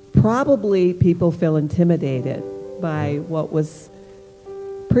 probably people feel intimidated by what was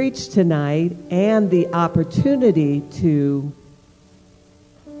preached tonight and the opportunity to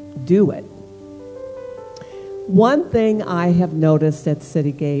do it. One thing I have noticed at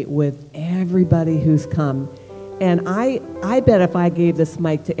Citygate with everybody who's come, and I bet if I gave this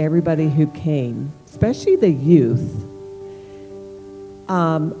mic to everybody who came, especially the youth,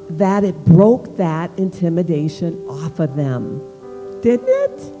 that it broke that intimidation off of them. Didn't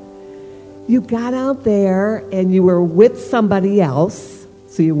it? You got out there and you were with somebody else,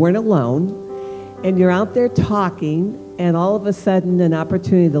 so you weren't alone, and you're out there talking, and all of a sudden an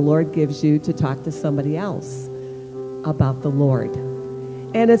opportunity the Lord gives you to talk to somebody else about the Lord.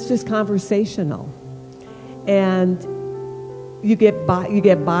 And it's just conversational. And you get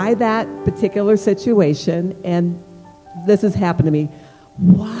by that particular situation, and this has happened to me.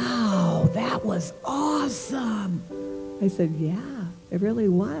 Wow, that was awesome. I said, yeah, it really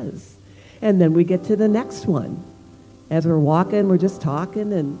was. And then we get to the next one. As we're walking, we're just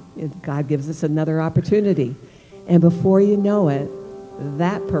talking, and God gives us another opportunity. And before you know it,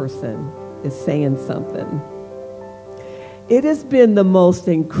 that person is saying something. It has been the most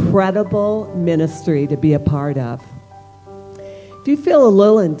incredible ministry to be a part of. If you feel a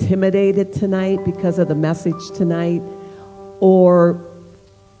little intimidated tonight because of the message tonight, or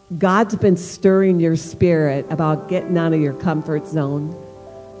God's been stirring your spirit about getting out of your comfort zone,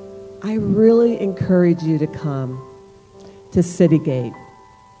 I really encourage you to come to City Gate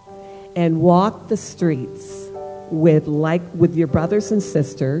and walk the streets with your brothers and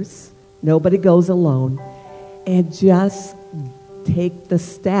sisters. Nobody goes alone. And just take the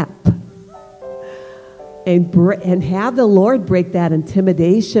step. And have the Lord break that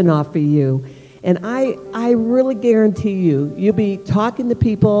intimidation off of you. And I really guarantee you'll be talking to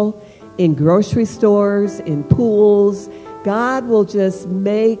people in grocery stores, in pools. God will just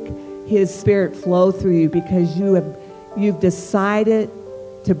make His Spirit flow through you because you've decided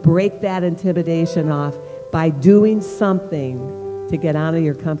to break that intimidation off by doing something to get out of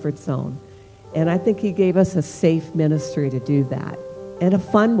your comfort zone. And I think He gave us a safe ministry to do that, and a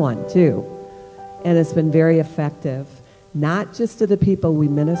fun one too. And it's been very effective, not just to the people we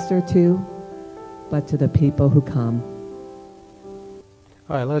minister to, but to the people who come.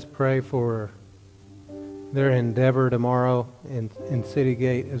 All right, let's pray for their endeavor tomorrow in City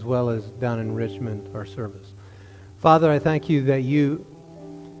Gate as well as down in Richmond, our service. Father, I thank you that you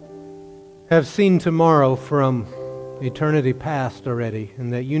have seen tomorrow from eternity past already,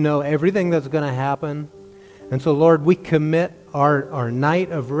 and that you know everything that's going to happen. And so, Lord, we commit our night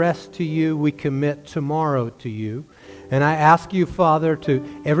of rest to you. We commit tomorrow to you. And I ask you, Father,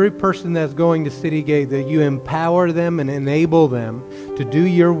 to every person that's going to City Gate, that you empower them and enable them to do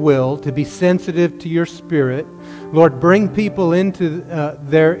your will, to be sensitive to your Spirit. Lord, bring people into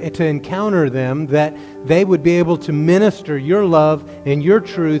there to encounter them, that they would be able to minister your love and your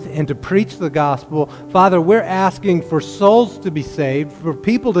truth and to preach the gospel. Father, we're asking for souls to be saved, for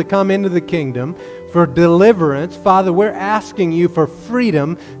people to come into the kingdom, for deliverance. Father, we're asking you for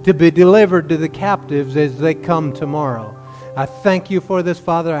freedom to be delivered to the captives as they come tomorrow. I thank you for this,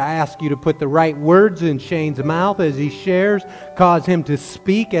 Father. I ask you to put the right words in Shane's mouth as he shares. Cause him to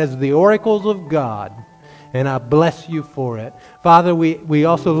speak as the oracles of God. And I bless you for it. Father, we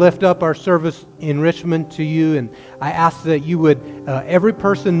also lift up our service in Richmond to you, and I ask that you would, every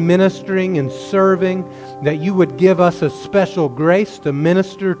person ministering and serving, that you would give us a special grace to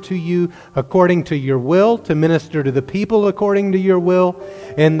minister to you according to your will, to minister to the people according to your will,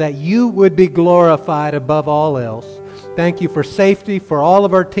 and that you would be glorified above all else. Thank you for safety for all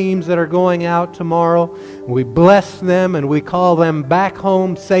of our teams that are going out tomorrow. We bless them and we call them back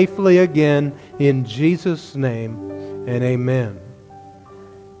home safely again in Jesus' name, and amen.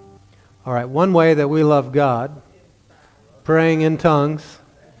 All right, one way that we love God, praying in tongues.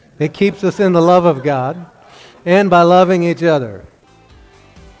 It keeps us in the love of God and by loving each other.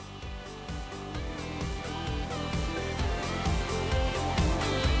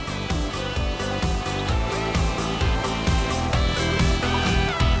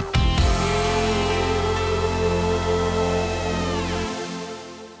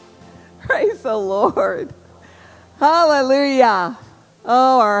 Praise the Lord. Hallelujah.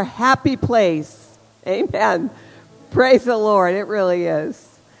 Oh, our happy place. Amen. Praise the Lord. It really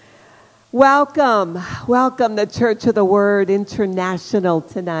is. Welcome. Welcome to Church of the Word International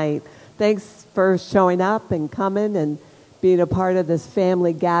tonight. Thanks for showing up and coming and being a part of this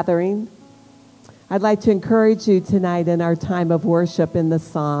family gathering. I'd like to encourage you tonight in our time of worship in the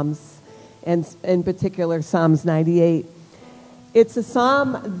Psalms, and in particular Psalms 98. It's a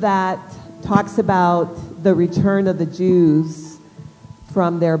psalm that talks about the return of the Jews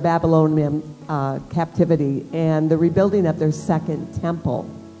from their Babylonian captivity and the rebuilding of their second temple.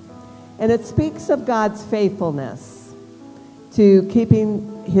 And it speaks of God's faithfulness to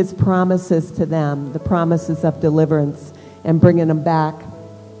keeping His promises to them, the promises of deliverance and bringing them back.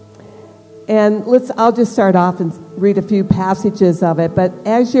 And I'll just start off and read a few passages of it. But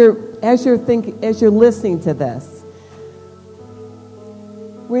as you're listening to this,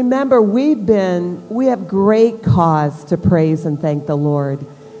 remember, we have great cause to praise and thank the Lord.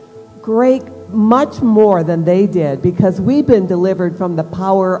 Much more than they did, because we've been delivered from the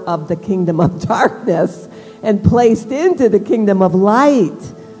power of the kingdom of darkness and placed into the kingdom of light.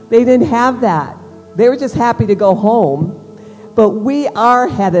 They didn't have that. They were just happy to go home. But we are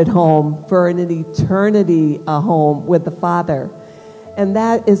headed home for an eternity, a home with the Father. And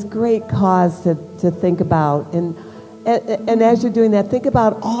that is great cause to think about. And as you're doing that, think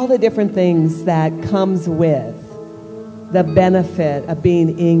about all the different things that comes with the benefit of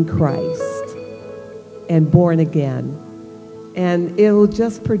being in Christ and born again. And it will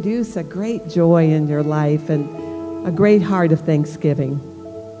just produce a great joy in your life and a great heart of thanksgiving.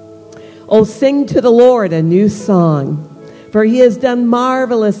 Oh, sing to the Lord a new song, for He has done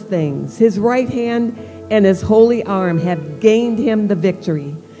marvelous things. His right hand and his holy arm have gained him the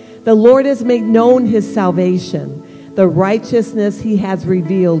victory. The Lord has made known his salvation, the righteousness he has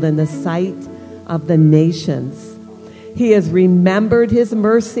revealed in the sight of the nations. He has remembered his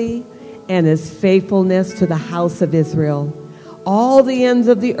mercy and his faithfulness to the house of Israel. All the ends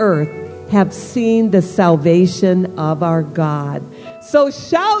of the earth have seen the salvation of our God. So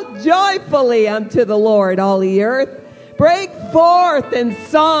shout joyfully unto the Lord, all the earth. Break forth in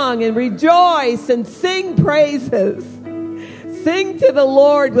song and rejoice and sing praises. Sing to the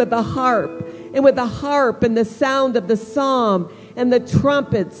Lord with the harp and the sound of the psalm and the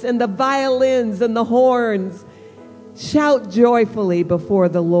trumpets and the violins and the horns. Shout joyfully before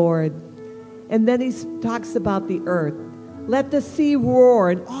the Lord. And then he talks about the earth. Let the sea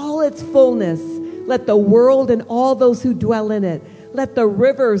roar in all its fullness. Let the world and all those who dwell in it. Let the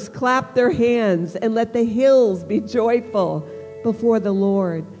rivers clap their hands, and let the hills be joyful before the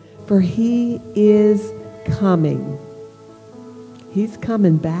Lord. For he is coming. He's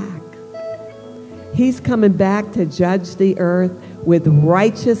coming back. He's coming back to judge the earth. With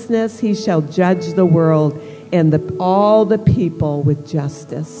righteousness he shall judge the world, and all the people with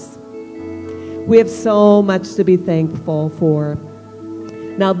justice. We have so much to be thankful for.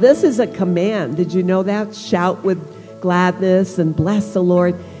 Now, this is a command. Did you know that? Shout with gladness and bless the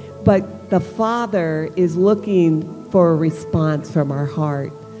Lord. But the Father is looking for a response from our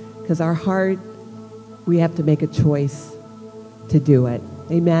heart. Because our heart, we have to make a choice to do it.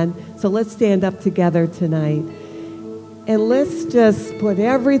 Amen? So let's stand up together tonight. And let's just put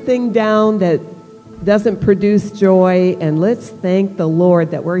everything down that doesn't produce joy. And let's thank the Lord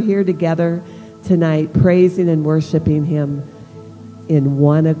that we're here together tonight, praising and worshiping him in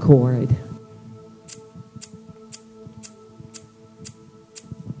one accord.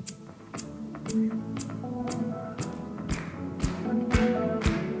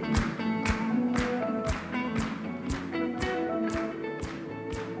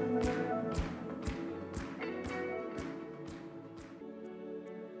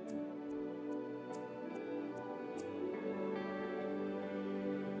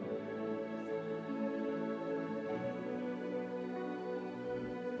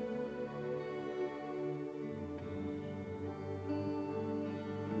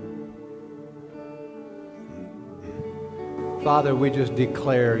 Father, we just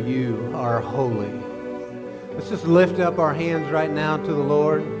declare you are holy. Let's just lift up our hands right now to the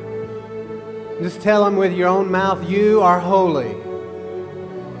Lord. Just tell him with your own mouth, you are holy.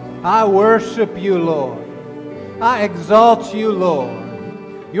 I worship you, Lord. I exalt you,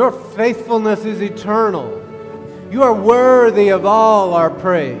 Lord. Your faithfulness is eternal. You are worthy of all our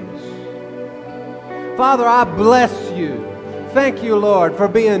praise. Father, I bless you. Thank you, Lord, for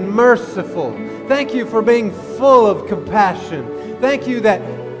being merciful. Thank you for being full of compassion. Thank you that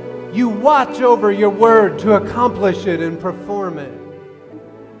you watch over your word to accomplish it and perform it.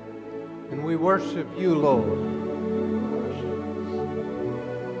 And we worship you, Lord.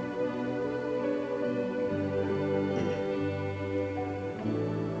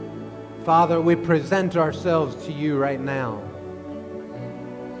 Father, we present ourselves to you right now.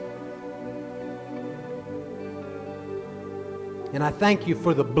 And I thank you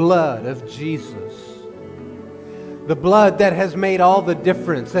for the blood of Jesus. The blood that has made all the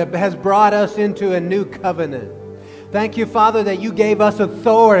difference, that has brought us into a new covenant. Thank you, Father, that you gave us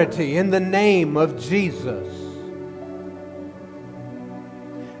authority in the name of Jesus.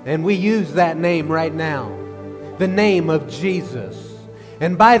 And we use that name right now. The name of Jesus.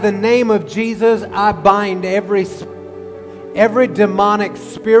 And by the name of Jesus, I bind every demonic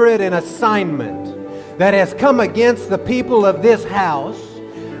spirit and assignment that has come against the people of this house.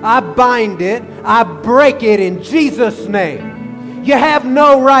 I bind it. I break it in Jesus' name. You have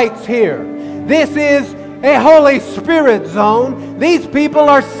no rights here. This is a Holy Spirit zone. These people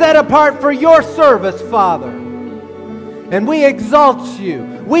are set apart for your service, Father. And we exalt you.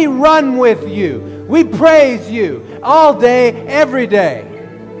 We run with you. We praise you all day, every day.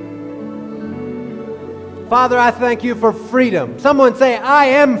 Father, I thank you for freedom. Someone say, I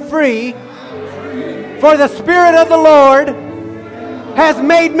am free. For the Spirit of the Lord has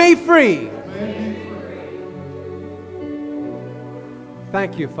made me free.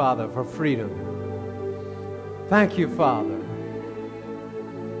 Thank you, Father, for freedom. Thank you, Father.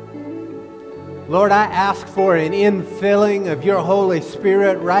 Lord, I ask for an infilling of your Holy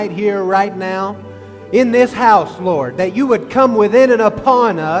Spirit right here, right now, in this house, Lord, that you would come within and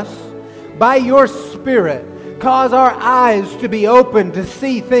upon us by your Spirit. Cause our eyes to be open to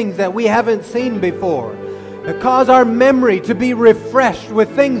see things that we haven't seen before. Cause our memory to be refreshed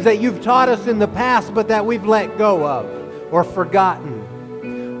with things that you've taught us in the past but that we've let go of or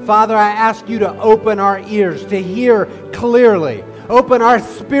forgotten. Father, I ask you to open our ears to hear clearly. Open our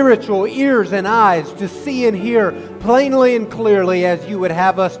spiritual ears and eyes to see and hear plainly and clearly as you would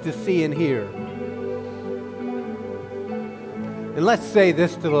have us to see and hear. And let's say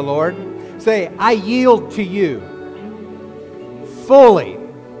this to the Lord. Say, I yield to you fully.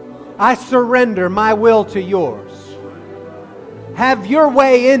 I surrender my will to yours. Have your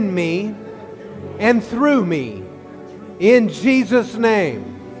way in me and through me. In Jesus'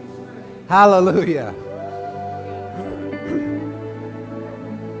 name. Hallelujah.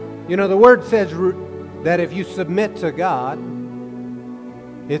 You know, the Word says that if you submit to God,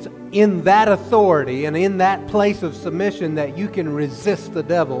 it's in that authority and in that place of submission that you can resist the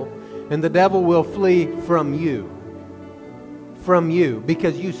devil, and the devil will flee from you. From you,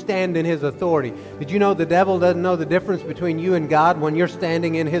 because you stand in his authority. Did you know the devil doesn't know the difference between you and God when you're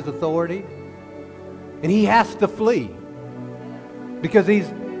standing in his authority? And he has to flee. Because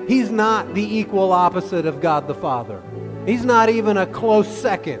he's not the equal opposite of God the Father. He's not even a close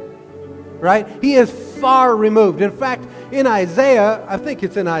second. Right? He is far removed. In fact, in Isaiah, I think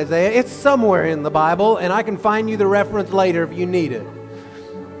it's in Isaiah, it's somewhere in the Bible, and I can find you the reference later if you need it.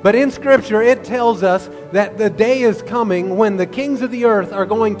 But in Scripture, it tells us that the day is coming when the kings of the earth are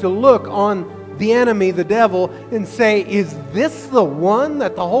going to look on the enemy, the devil, and say, is this the one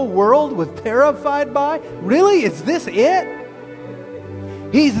that the whole world was terrified by? Really? Is this it?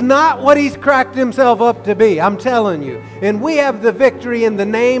 He's not what he's cracked himself up to be, I'm telling you. And we have the victory in the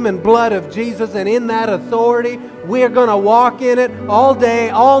name and blood of Jesus, and in that authority, we're going to walk in it all day,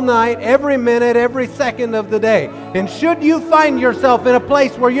 all night, every minute, every second of the day. And should you find yourself in a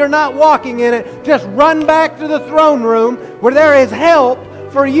place where you're not walking in it, just run back to the throne room where there is help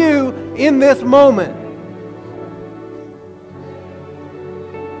for you in this moment.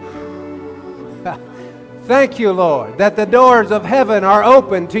 Thank you, Lord, that the doors of heaven are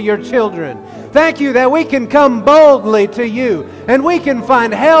open to your children. Thank you that we can come boldly to you and we can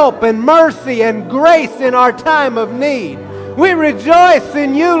find help and mercy and grace in our time of need. We rejoice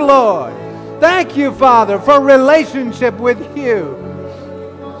in you, Lord. Thank you, Father, for relationship with you.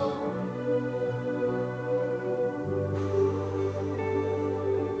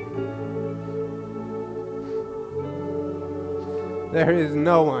 There is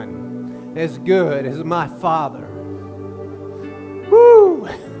no one as good as my Father. Woo!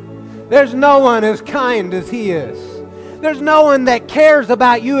 There's no one as kind as He is. There's no one that cares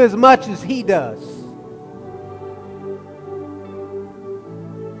about you as much as He does.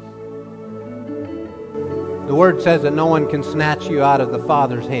 The Word says that no one can snatch you out of the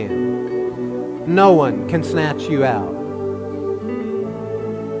Father's hand. No one can snatch you out.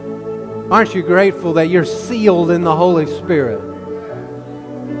 Aren't you grateful that you're sealed in the Holy Spirit?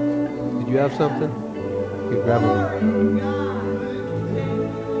 You have something? You grab one.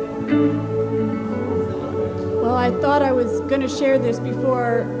 Well, I thought I was going to share this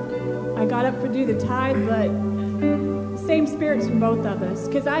before I got up to do the tithe, but same spirits from both of us,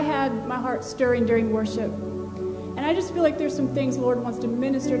 because I had my heart stirring during worship. And I just feel like there's some things the Lord wants to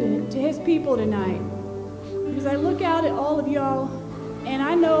minister to His people tonight. Because I look out at all of y'all, and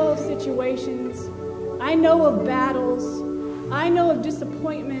I know of situations, I know of battles, I know of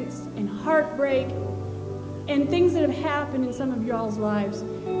disappointments and heartbreak and things that have happened in some of y'all's lives.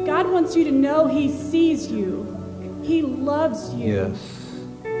 God wants you to know He sees you. He loves you.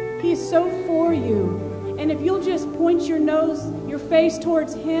 Yes. He is so for you. And if you'll just point your face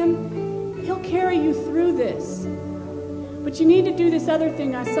towards Him, He'll carry you through this. But you need to do this other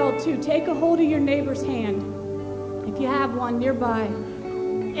thing I saw too. Take a hold of your neighbor's hand, if you have one nearby,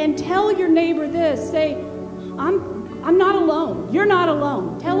 and tell your neighbor this. Say, I'm not alone. You're not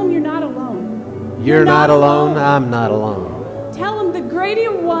alone. Tell them you're not alone. You're not alone. I'm not alone. Tell them the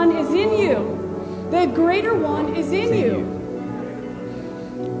greater one is in you. The greater one is in you.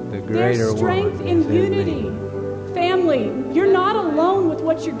 The greater There's strength one in is unity. In Family, you're not alone with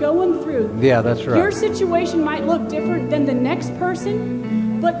what you're going through. Yeah, that's right. Your situation might look different than the next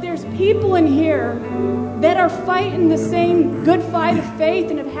person, but there's people in here that are fighting the same good fight of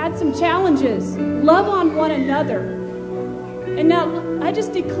faith and have had some challenges. Love on one another. And now I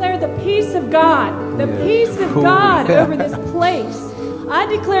just declare the peace of God, the peace of God over this place. I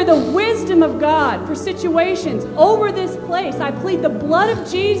declare the wisdom of God for situations over this place. I plead the blood of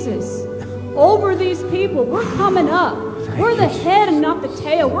Jesus over these people. We're coming up. We're the head and not the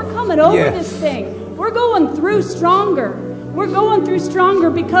tail. We're coming over this thing. We're going through stronger. We're going through stronger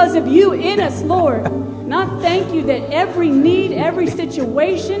because of you in us, Lord. And I thank you that every need, every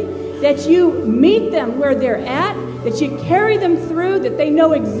situation, that you meet them where they're at, that you carry them through, that they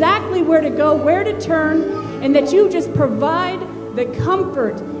know exactly where to go, where to turn, and that you just provide the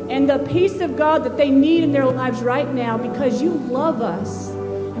comfort and the peace of God that they need in their lives right now, because you love us.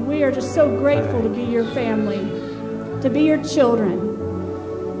 And we are just so grateful to be your family, to be your children.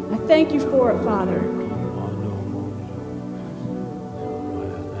 I thank you for it, Father.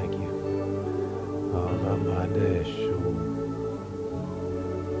 Thank you.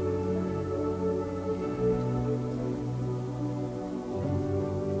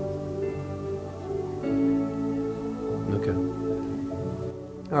 Okay.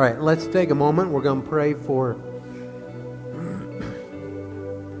 All right, let's take a moment. We're going to pray for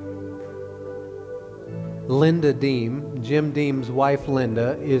Linda Deem. Jim Deem's wife,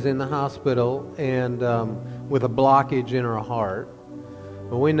 Linda, is in the hospital and with a blockage in her heart.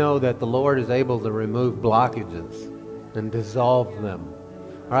 But we know that the Lord is able to remove blockages and dissolve them.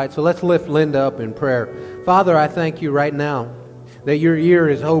 All right, so let's lift Linda up in prayer. Father, I thank you right now that your ear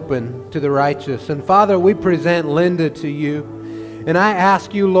is open to the righteous. And Father, we present Linda to you. And I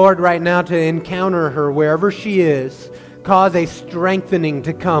ask you, Lord, right now to encounter her wherever she is. Cause a strengthening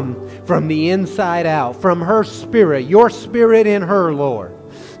to come from the inside out, from her spirit, your spirit in her, Lord.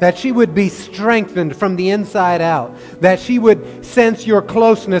 That she would be strengthened from the inside out. That she would sense your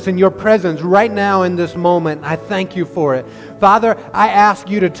closeness and your presence right now in this moment. I thank you for it. Father, I ask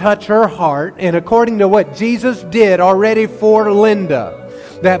you to touch her heart, and according to what Jesus did already for Linda,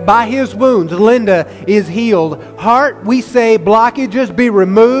 that by His wounds, Linda is healed. Heart, we say, blockages be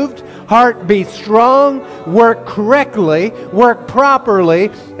removed. Heart, be strong. Work correctly. Work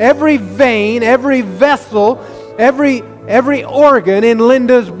properly. Every vein, every vessel, every organ in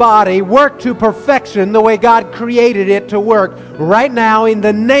Linda's body work to perfection the way God created it to work right now in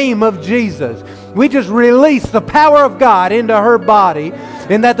the name of Jesus. We just release the power of God into her body,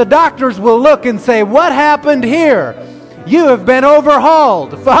 and that the doctors will look and say, what happened here? You have been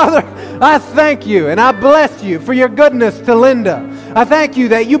overhauled. Father, I thank you and I bless you for your goodness to Linda. I thank you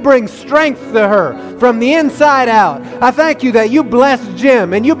that you bring strength to her from the inside out. I thank you that you bless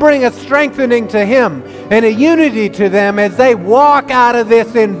Jim and you bring a strengthening to him and a unity to them as they walk out of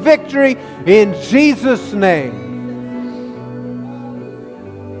this in victory in Jesus' name.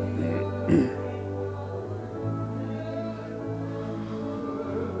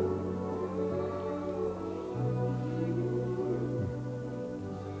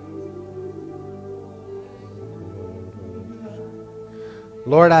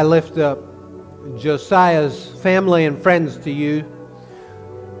 Lord, I lift up Josiah's family and friends to you.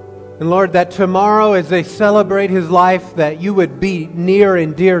 And Lord, that tomorrow as they celebrate his life, that you would be near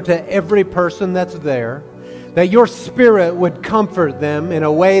and dear to every person that's there. That your Spirit would comfort them in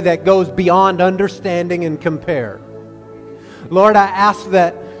a way that goes beyond understanding and compare. Lord, I ask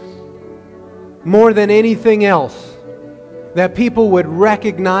that more than anything else, that people would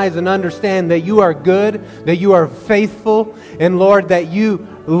recognize and understand that you are good, that you are faithful, and Lord, that you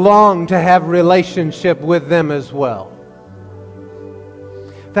long to have relationship with them as well.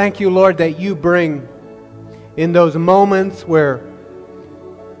 Thank you, Lord, that you bring in those moments where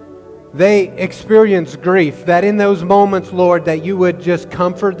they experience grief, that in those moments, Lord, that you would just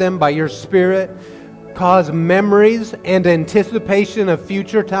comfort them by your Spirit, cause memories and anticipation of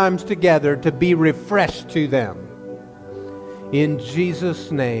future times together to be refreshed to them. In Jesus'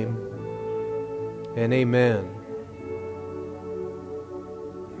 name, and amen.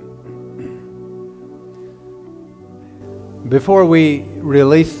 Before we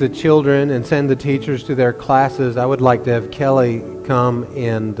release the children and send the teachers to their classes, I would like to have Kelly come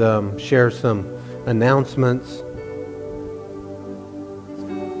and share some announcements.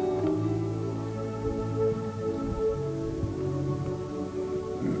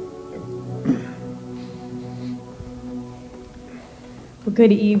 Well,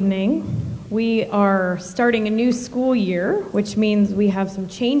 good evening. We are starting a new school year, which means we have some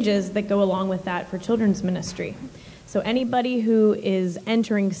changes that go along with that for children's ministry. So anybody who is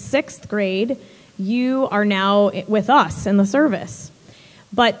entering 6th grade, you are now with us in the service.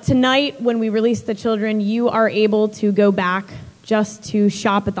 But tonight, when we release the children, you are able to go back just to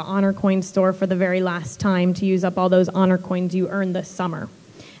shop at the Honor Coin store for the very last time to use up all those honor coins you earned this summer.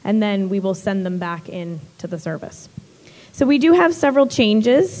 And then we will send them back into the service. So we do have several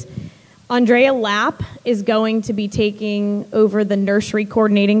changes. Andrea Lapp is going to be taking over the nursery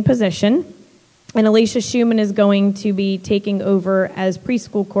coordinating position, and Alicia Schumann is going to be taking over as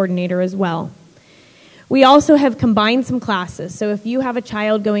preschool coordinator as well. We also have combined some classes. So if you have a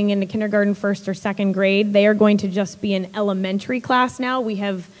child going into kindergarten, 1st or 2nd grade, they are going to just be an elementary class now. We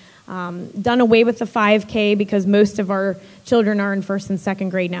have done away with the 5K because most of our children are in 1st and 2nd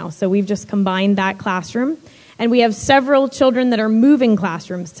grade now. So we've just combined that classroom. And we have several children that are moving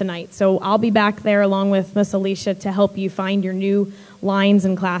classrooms tonight. So I'll be back there along with Miss Alicia to help you find your new lines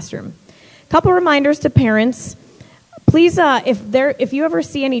and classroom. Couple reminders to parents. Please, if you ever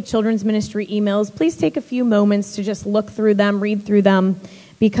see any children's ministry emails, please take a few moments to just look through them, read through them,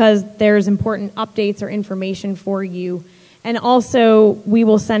 because there's important updates or information for you. And also, we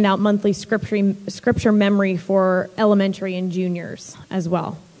will send out monthly scripture memory for elementary and juniors as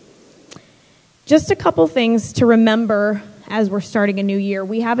well. Just a couple things to remember as we're starting a new year.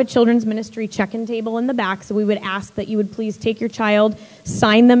 We have a children's ministry check-in table in the back, so we would ask that you would please take your child,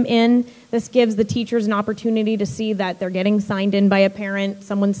 sign them in. This gives the teachers an opportunity to see that they're getting signed in by a parent,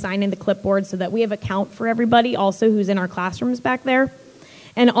 someone signing the clipboard, so that we have a count for everybody also who's in our classrooms back there.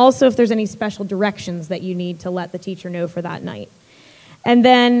 And also if there's any special directions that you need to let the teacher know for that night. And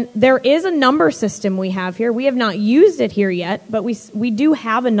then there is a number system we have here. We have not used it here yet, but we do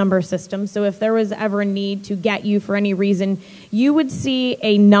have a number system. So if there was ever a need to get you for any reason, you would see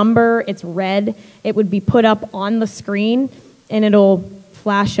a number. It's red. It would be put up on the screen, and it'll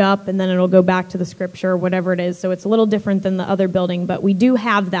flash up, and then it'll go back to the scripture, whatever it is. So it's a little different than the other building, but we do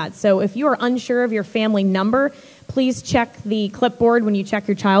have that. So if you are unsure of your family number, please check the clipboard when you check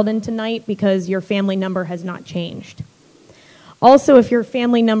your child in tonight, because your family number has not changed. Also, if your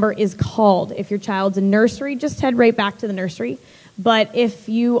family number is called, if your child's in nursery, just head right back to the nursery. But if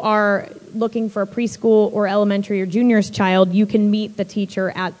you are looking for a preschool or elementary or junior's child, you can meet the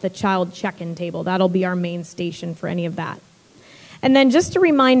teacher at the child check-in table. That'll be our main station for any of that. And then just a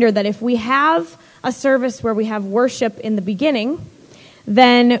reminder that if we have a service where we have worship in the beginning,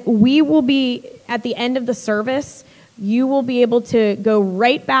 then we will be, at the end of the service, you will be able to go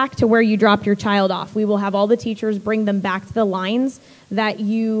right back to where you dropped your child off. We will have all the teachers bring them back to the lines that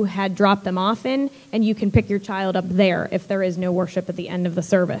you had dropped them off in, and you can pick your child up there if there is no worship at the end of the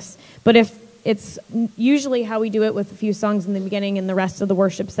service. But if it's usually how we do it, with a few songs in the beginning and the rest of the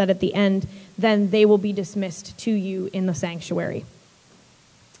worship set at the end, then they will be dismissed to you in the sanctuary.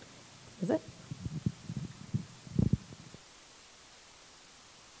 Is it?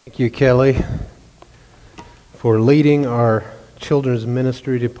 Thank you, Kelly, for leading our children's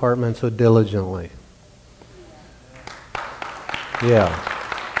ministry department so diligently. Yeah.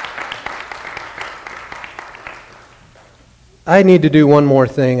 I need to do one more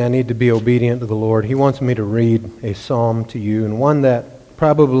thing. I need to be obedient to the Lord. He wants me to read a psalm to you, and one that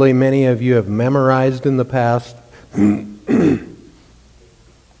probably many of you have memorized in the past.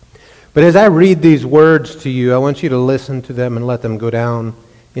 But as I read these words to you, I want you to listen to them and let them go down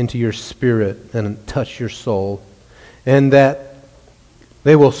into your spirit and touch your soul, and that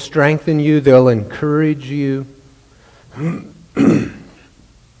they will strengthen you, they'll encourage you.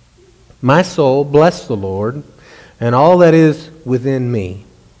 My soul, bless the Lord, and all that is within me.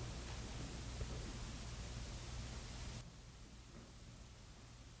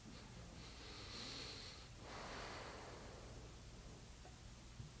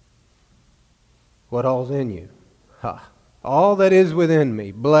 What all's in you? Ha. All that is within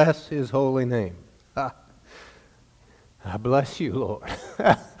me, bless His holy name. Ha. I bless you, Lord.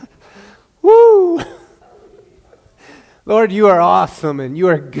 Woo! Lord, you are awesome and you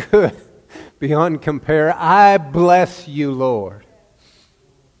are good beyond compare. I bless you, Lord.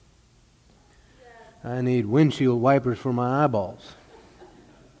 I need windshield wipers for my eyeballs.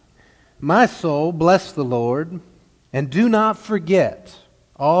 My soul, bless the Lord, and do not forget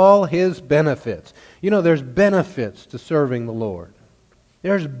all His benefits. You know, there's benefits to serving the Lord.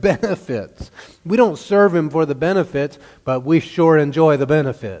 There's benefits. We don't serve Him for the benefits, but we sure enjoy the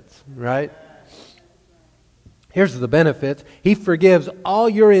benefits, right? Here's the benefits. He forgives all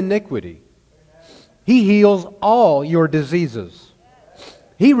your iniquity. He heals all your diseases.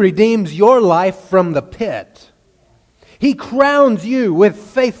 He redeems your life from the pit. He crowns you with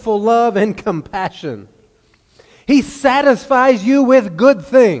faithful love and compassion. He satisfies you with good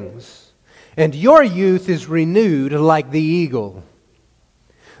things, and your youth is renewed like the eagle.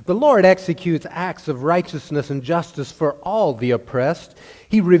 The Lord executes acts of righteousness and justice for all the oppressed.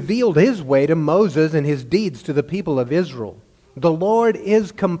 He revealed His way to Moses and His deeds to the people of Israel. The Lord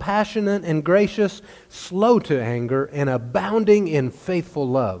is compassionate and gracious, slow to anger, and abounding in faithful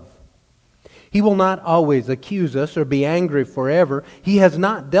love. He will not always accuse us or be angry forever. He has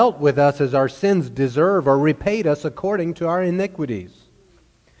not dealt with us as our sins deserve or repaid us according to our iniquities.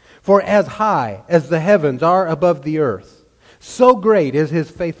 For as high as the heavens are above the earth, so great is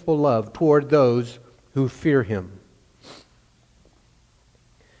His faithful love toward those who fear Him.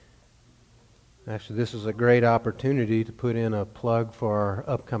 Actually, this is a great opportunity to put in a plug for our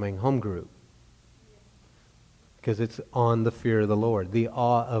upcoming home group. because it's on the fear of the Lord, the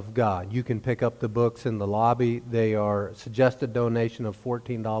awe of God. You can pick up the books in the lobby. They are suggested donation of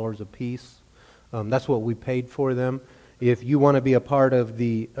 $14 a piece. That's what we paid for them. If you want to be a part of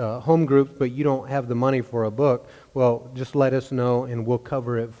the home group, but you don't have the money for a book, well, just let us know and we'll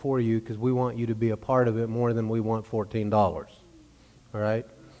cover it for you, because we want you to be a part of it more than we want $14. All right?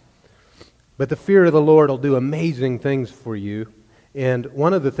 But the fear of the Lord will do amazing things for you. And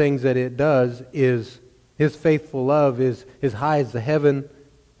one of the things that it does is His faithful love is as high as the heaven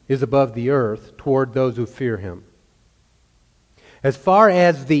is above the earth toward those who fear Him. As far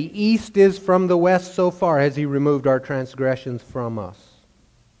as the east is from the west, so far has He removed our transgressions from us.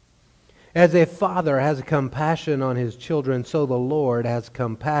 As a father has compassion on his children, so the Lord has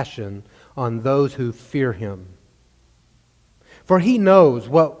compassion on those who fear Him. For He knows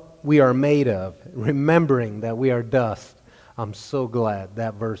what we are made of, remembering that we are dust. I'm so glad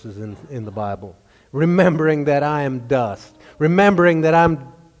that verse is in the Bible. Remembering that I am dust. Remembering that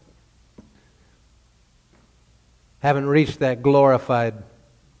haven't reached that glorified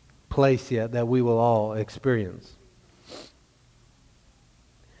place yet that we will all experience.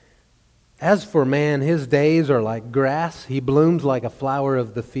 As for man, his days are like grass. He blooms like a flower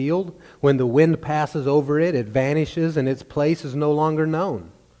of the field. When the wind passes over it, it vanishes, and its place is no longer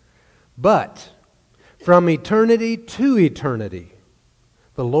known. But from eternity to eternity,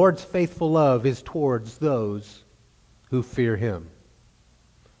 the Lord's faithful love is towards those who fear Him.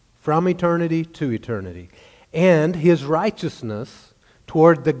 From eternity to eternity. And His righteousness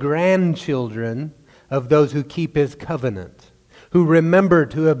toward the grandchildren of those who keep His covenant, who remember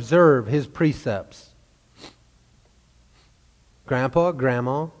to observe His precepts. Grandpa,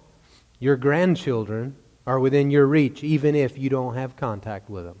 Grandma, your grandchildren are within your reach, even if you don't have contact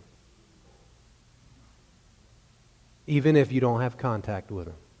with them. Even if you don't have contact with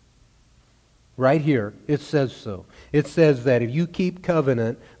them. Right here, it says so. It says that if you keep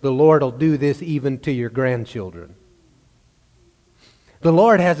covenant, the Lord will do this even to your grandchildren. The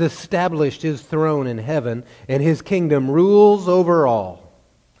Lord has established His throne in heaven, and His kingdom rules over all.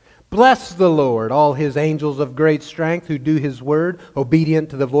 Bless the Lord, all His angels of great strength who do His word, obedient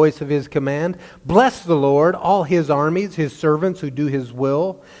to the voice of His command. Bless the Lord, all His armies, His servants who do His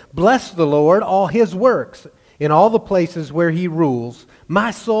will. Bless the Lord, all His works, in all the places where He rules.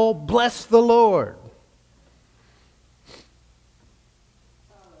 My soul, bless the Lord.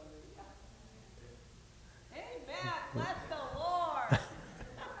 Amen. Bless the Lord.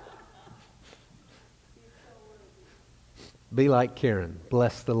 Be like Karen.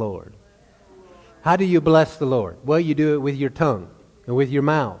 Bless the Lord. How do you bless the Lord? Well, you do it with your tongue and with your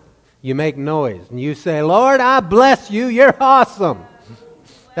mouth. You make noise and you say, Lord, I bless you. You're awesome.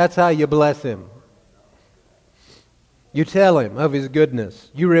 That's how you bless Him. You tell Him of His goodness.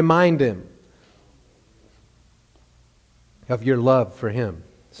 You remind Him of your love for Him.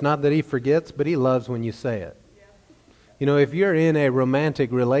 It's not that He forgets, but He loves when you say it. You know, if you're in a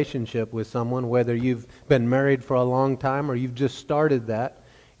romantic relationship with someone, whether you've been married for a long time or you've just started that,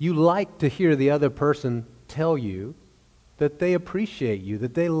 you like to hear the other person tell you that they appreciate you,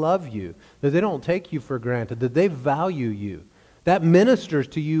 that they love you, that they don't take you for granted, that they value you. That ministers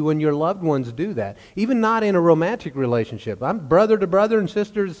to you when your loved ones do that. Even not in a romantic relationship. I'm brother to brother and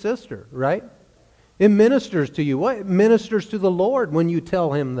sister to sister, right? It ministers to you. What? It ministers to the Lord when you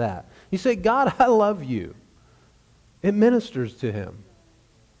tell Him that. You say, God, I love you. It ministers to Him,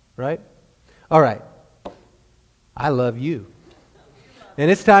 right? All right. I love you. And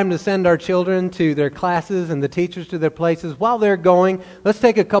it's time to send our children to their classes and the teachers to their places. While they're going, let's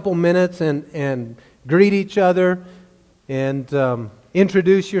take a couple minutes and greet each other. And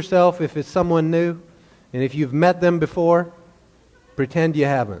introduce yourself if it's someone new. And if you've met them before, pretend you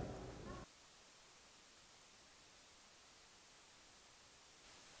haven't.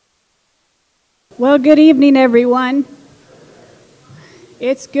 Well, good evening, everyone.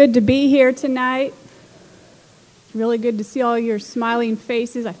 It's good to be here tonight. It's really good to see all your smiling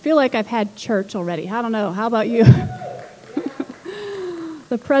faces. I feel like I've had church already. I don't know. How about you?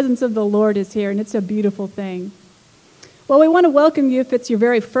 The presence of the Lord is here, and it's a beautiful thing. Well, we want to welcome you if it's your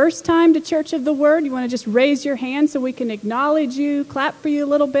very first time to Church of the Word. You want to just raise your hand so we can acknowledge you, clap for you a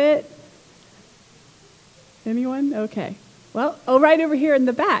little bit. Anyone? Okay. Well, right over here in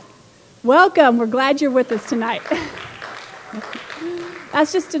the back. Welcome. We're glad you're with us tonight.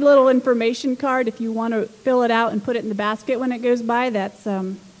 That's just a little information card. If you want to fill it out and put it in the basket when it goes by, that's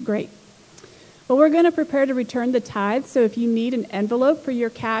great. Well, we're going to prepare to return the tithe, so if you need an envelope for your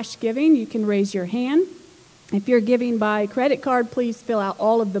cash giving, you can raise your hand. If you're giving by credit card, please fill out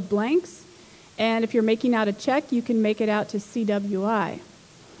all of the blanks. And if you're making out a check, you can make it out to CWI.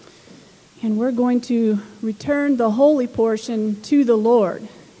 And we're going to return the holy portion to the Lord.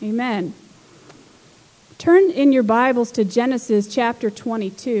 Amen. Turn in your Bibles to Genesis chapter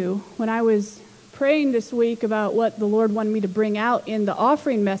 22. When I was praying this week about what the Lord wanted me to bring out in the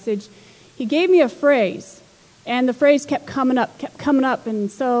offering message, He gave me a phrase, and the phrase kept coming up. And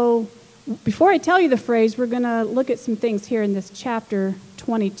so before I tell you the phrase, we're going to look at some things here in this chapter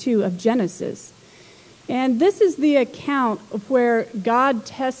 22 of Genesis. And this is the account of where God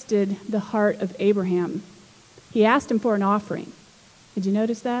tested the heart of Abraham. He asked him for an offering. Did you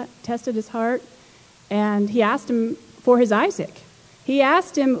notice that? Tested his heart. And he asked him for his Isaac. He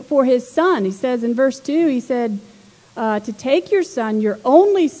asked him for his son. He says in verse 2, he said, to take your son, your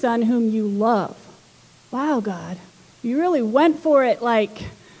only son whom you love. Wow, God. You really went for it like,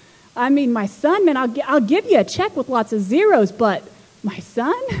 I mean, my son, man, I'll give you a check with lots of zeros, but my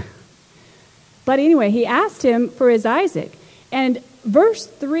son? But anyway, he asked him for his Isaac. And verse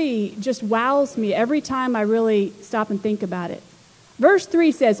 3 just wows me every time I really stop and think about it. Verse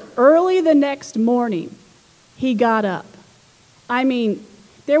 3 says, early the next morning, he got up. I mean,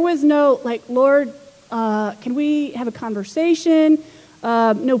 there was no, like, Lord, can we have a conversation?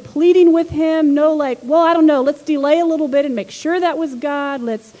 No pleading with him. No, like, well, I don't know, let's delay a little bit and make sure that was God.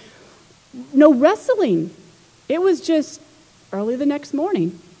 No wrestling. It was just early the next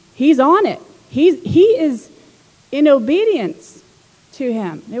morning. He's on it. He is in obedience to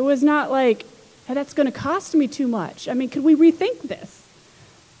him. It was not like, hey, that's going to cost me too much. I mean, could we rethink this?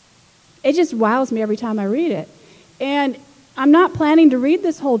 It just wows me every time I read it. And I'm not planning to read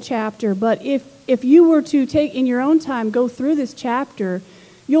this whole chapter, but if you were to take in your own time, go through this chapter,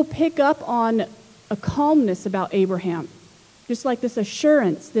 you'll pick up on a calmness about Abraham. Just like this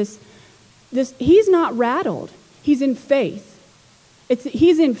assurance, this he's not rattled. He's in faith.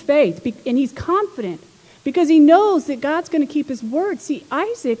 He's in faith, and he's confident because he knows that God's going to keep his word. See,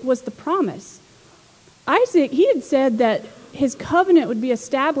 Isaac was the promise. Isaac, he had said that his covenant would be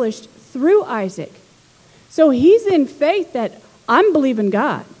established through Isaac. So he's in faith that I'm believing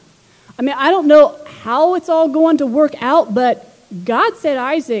God. I mean, I don't know how it's all going to work out, but God said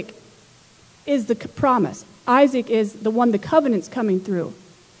Isaac is the promise. Isaac is the one the covenant's coming through.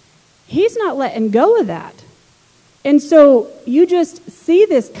 He's not letting go of that. And so you just see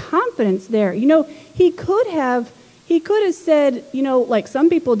this confidence there. You know, he could have said, you know, like some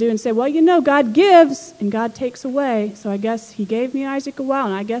people do and say, well, you know, God gives and God takes away. So I guess he gave me Isaac a while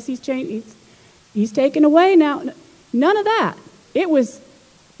and I guess he's taken away now. None of that. It was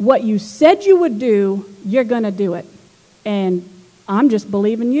what you said you would do, you're going to do it. And I'm just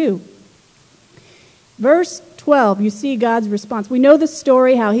believing you. Verse 12, you see God's response. We know the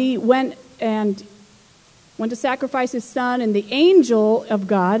story, how he went to sacrifice his son, and the angel of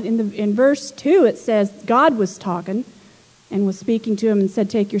God, in verse 2 it says God was talking and was speaking to him and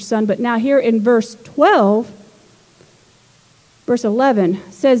said, take your son. But now here in verse 12, verse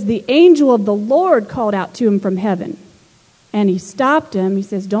 11 says the angel of the Lord called out to him from heaven. And he stopped him. He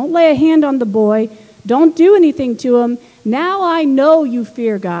says, don't lay a hand on the boy. Don't do anything to him. Now I know you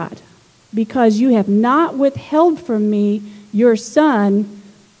fear God, because you have not withheld from me your son,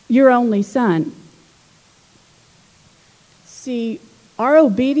 your only son. See, our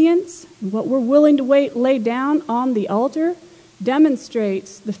obedience, what we're willing to lay down on the altar,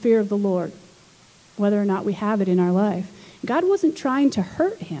 demonstrates the fear of the Lord, whether or not we have it in our life. God wasn't trying to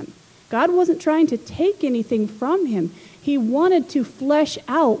hurt him. God wasn't trying to take anything from him. He wanted to flesh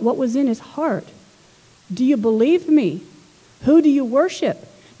out what was in his heart. Do you believe me? Who do you worship?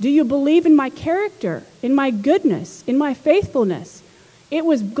 Do you believe in my character, in my goodness, in my faithfulness? It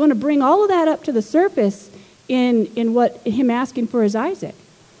was going to bring all of that up to the surface in what him asking for his Isaac.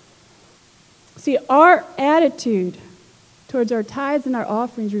 See, our attitude towards our tithes and our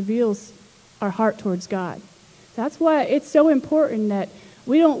offerings reveals our heart towards God. That's why it's so important that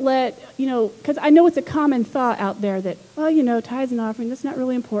we don't let, because I know it's a common thought out there that, well, tithes and offerings, that's not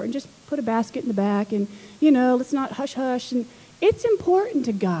really important. Just put a basket in the back and, let's not hush-hush. And it's important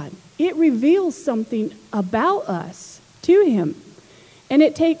to God. It reveals something about us to him. And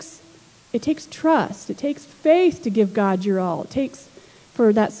it takes trust. It takes faith to give God your all. It takes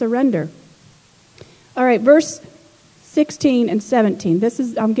for that surrender. All right, verse 16 and 17.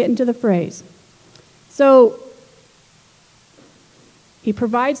 I'm getting to the phrase. So he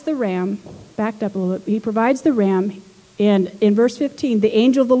provides the ram. Backed up a little bit. He provides the ram. And in verse 15, the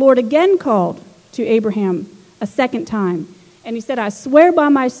angel of the Lord again called to Abraham a second time. And he said, I swear by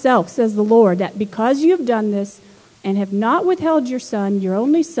myself, says the Lord, that because you have done this and have not withheld your son, your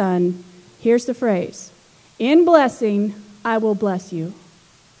only son, here's the phrase, in blessing, I will bless you.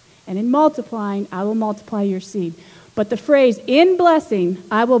 And in multiplying, I will multiply your seed. But But the phrase, in blessing,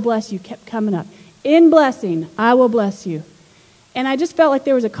 I will bless you, kept coming up. In blessing, I will bless you. And I just felt like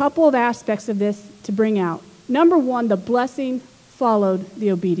there was a couple of aspects of this to bring out. Number one, the blessing followed the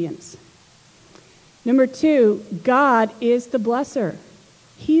obedience. Number two, God is the blesser.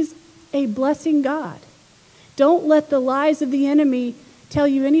 He's a blessing God. Don't let the lies of the enemy tell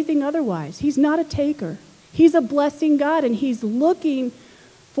you anything otherwise. He's not a taker. He's a blessing God, and he's looking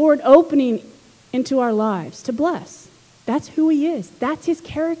for an opening into our lives to bless. That's who he is. That's his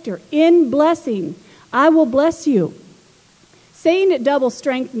character. In blessing, I will bless you. Saying it double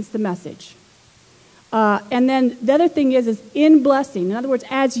strengthens the message. And then the other thing is in blessing. In other words,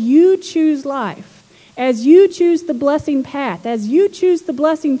 as you choose life, as you choose the blessing path, as you choose the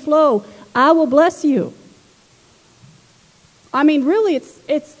blessing flow, I will bless you. I mean, really,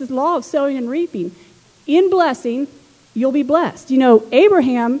 it's the law of sowing and reaping. In blessing, you'll be blessed. You know,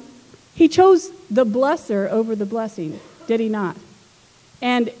 Abraham, he chose the blesser over the blessing, did he not?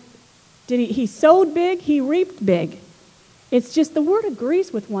 And he sowed big, he reaped big. It's just the word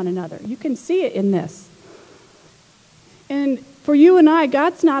agrees with one another. You can see it in this. And for you and I,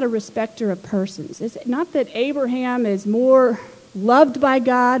 God's not a respecter of persons. It's not that Abraham is more loved by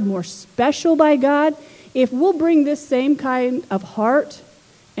God, more special by God. If we'll bring this same kind of heart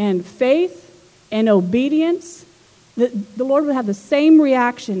and faith and obedience, the Lord will have the same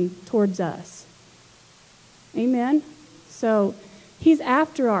reaction towards us. Amen? So he's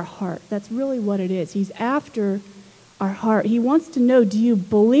after our heart. That's really what it is. He's after our heart. He wants to know, do you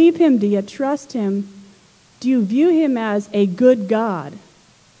believe him? Do you trust him? Do you view him as a good God?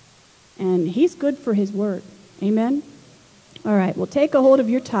 And he's good for his word. Amen? All right, we'll take a hold of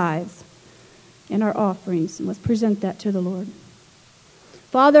your tithes and our offerings, and let's present that to the Lord.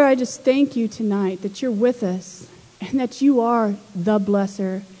 Father, I just thank you tonight that you're with us and that you are the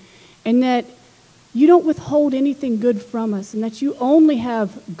blesser and that you don't withhold anything good from us and that you only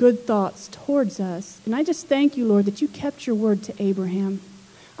have good thoughts towards us. And I just thank you, Lord, that you kept your word to Abraham.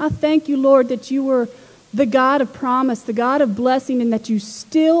 I thank you, Lord, that you were the God of promise, the God of blessing, and that you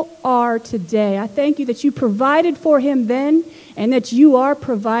still are today. I thank you that you provided for him then and that you are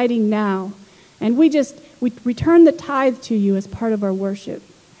providing now. And we return the tithe to you as part of our worship.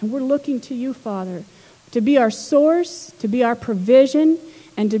 And we're looking to you, Father, to be our source, to be our provision,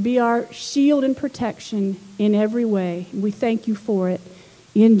 and to be our shield and protection in every way. We thank you for it.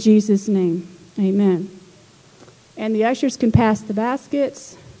 In Jesus' name, amen. And the ushers can pass the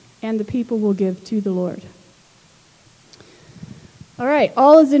baskets, and the people will give to the Lord. All right,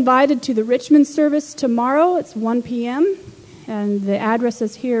 all is invited to the Richmond service tomorrow. It's 1 p.m., and the address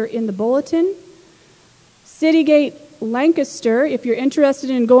is here in the bulletin. Citygate Lancaster, if you're interested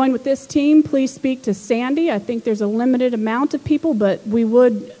in going with this team, please speak to Sandy. I think there's a limited amount of people, but we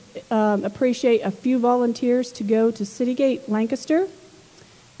would appreciate a few volunteers to go to Citygate Lancaster.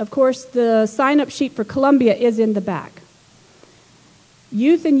 Of course, the sign-up sheet for Columbia is in the back.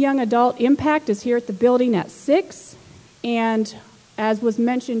 Youth and Young Adult Impact is here at the building at 6. And as was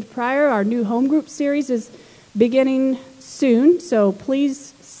mentioned prior, our new home group series is beginning soon. So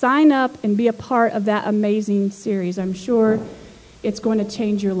please sign up and be a part of that amazing series. I'm sure it's going to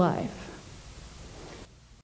change your life.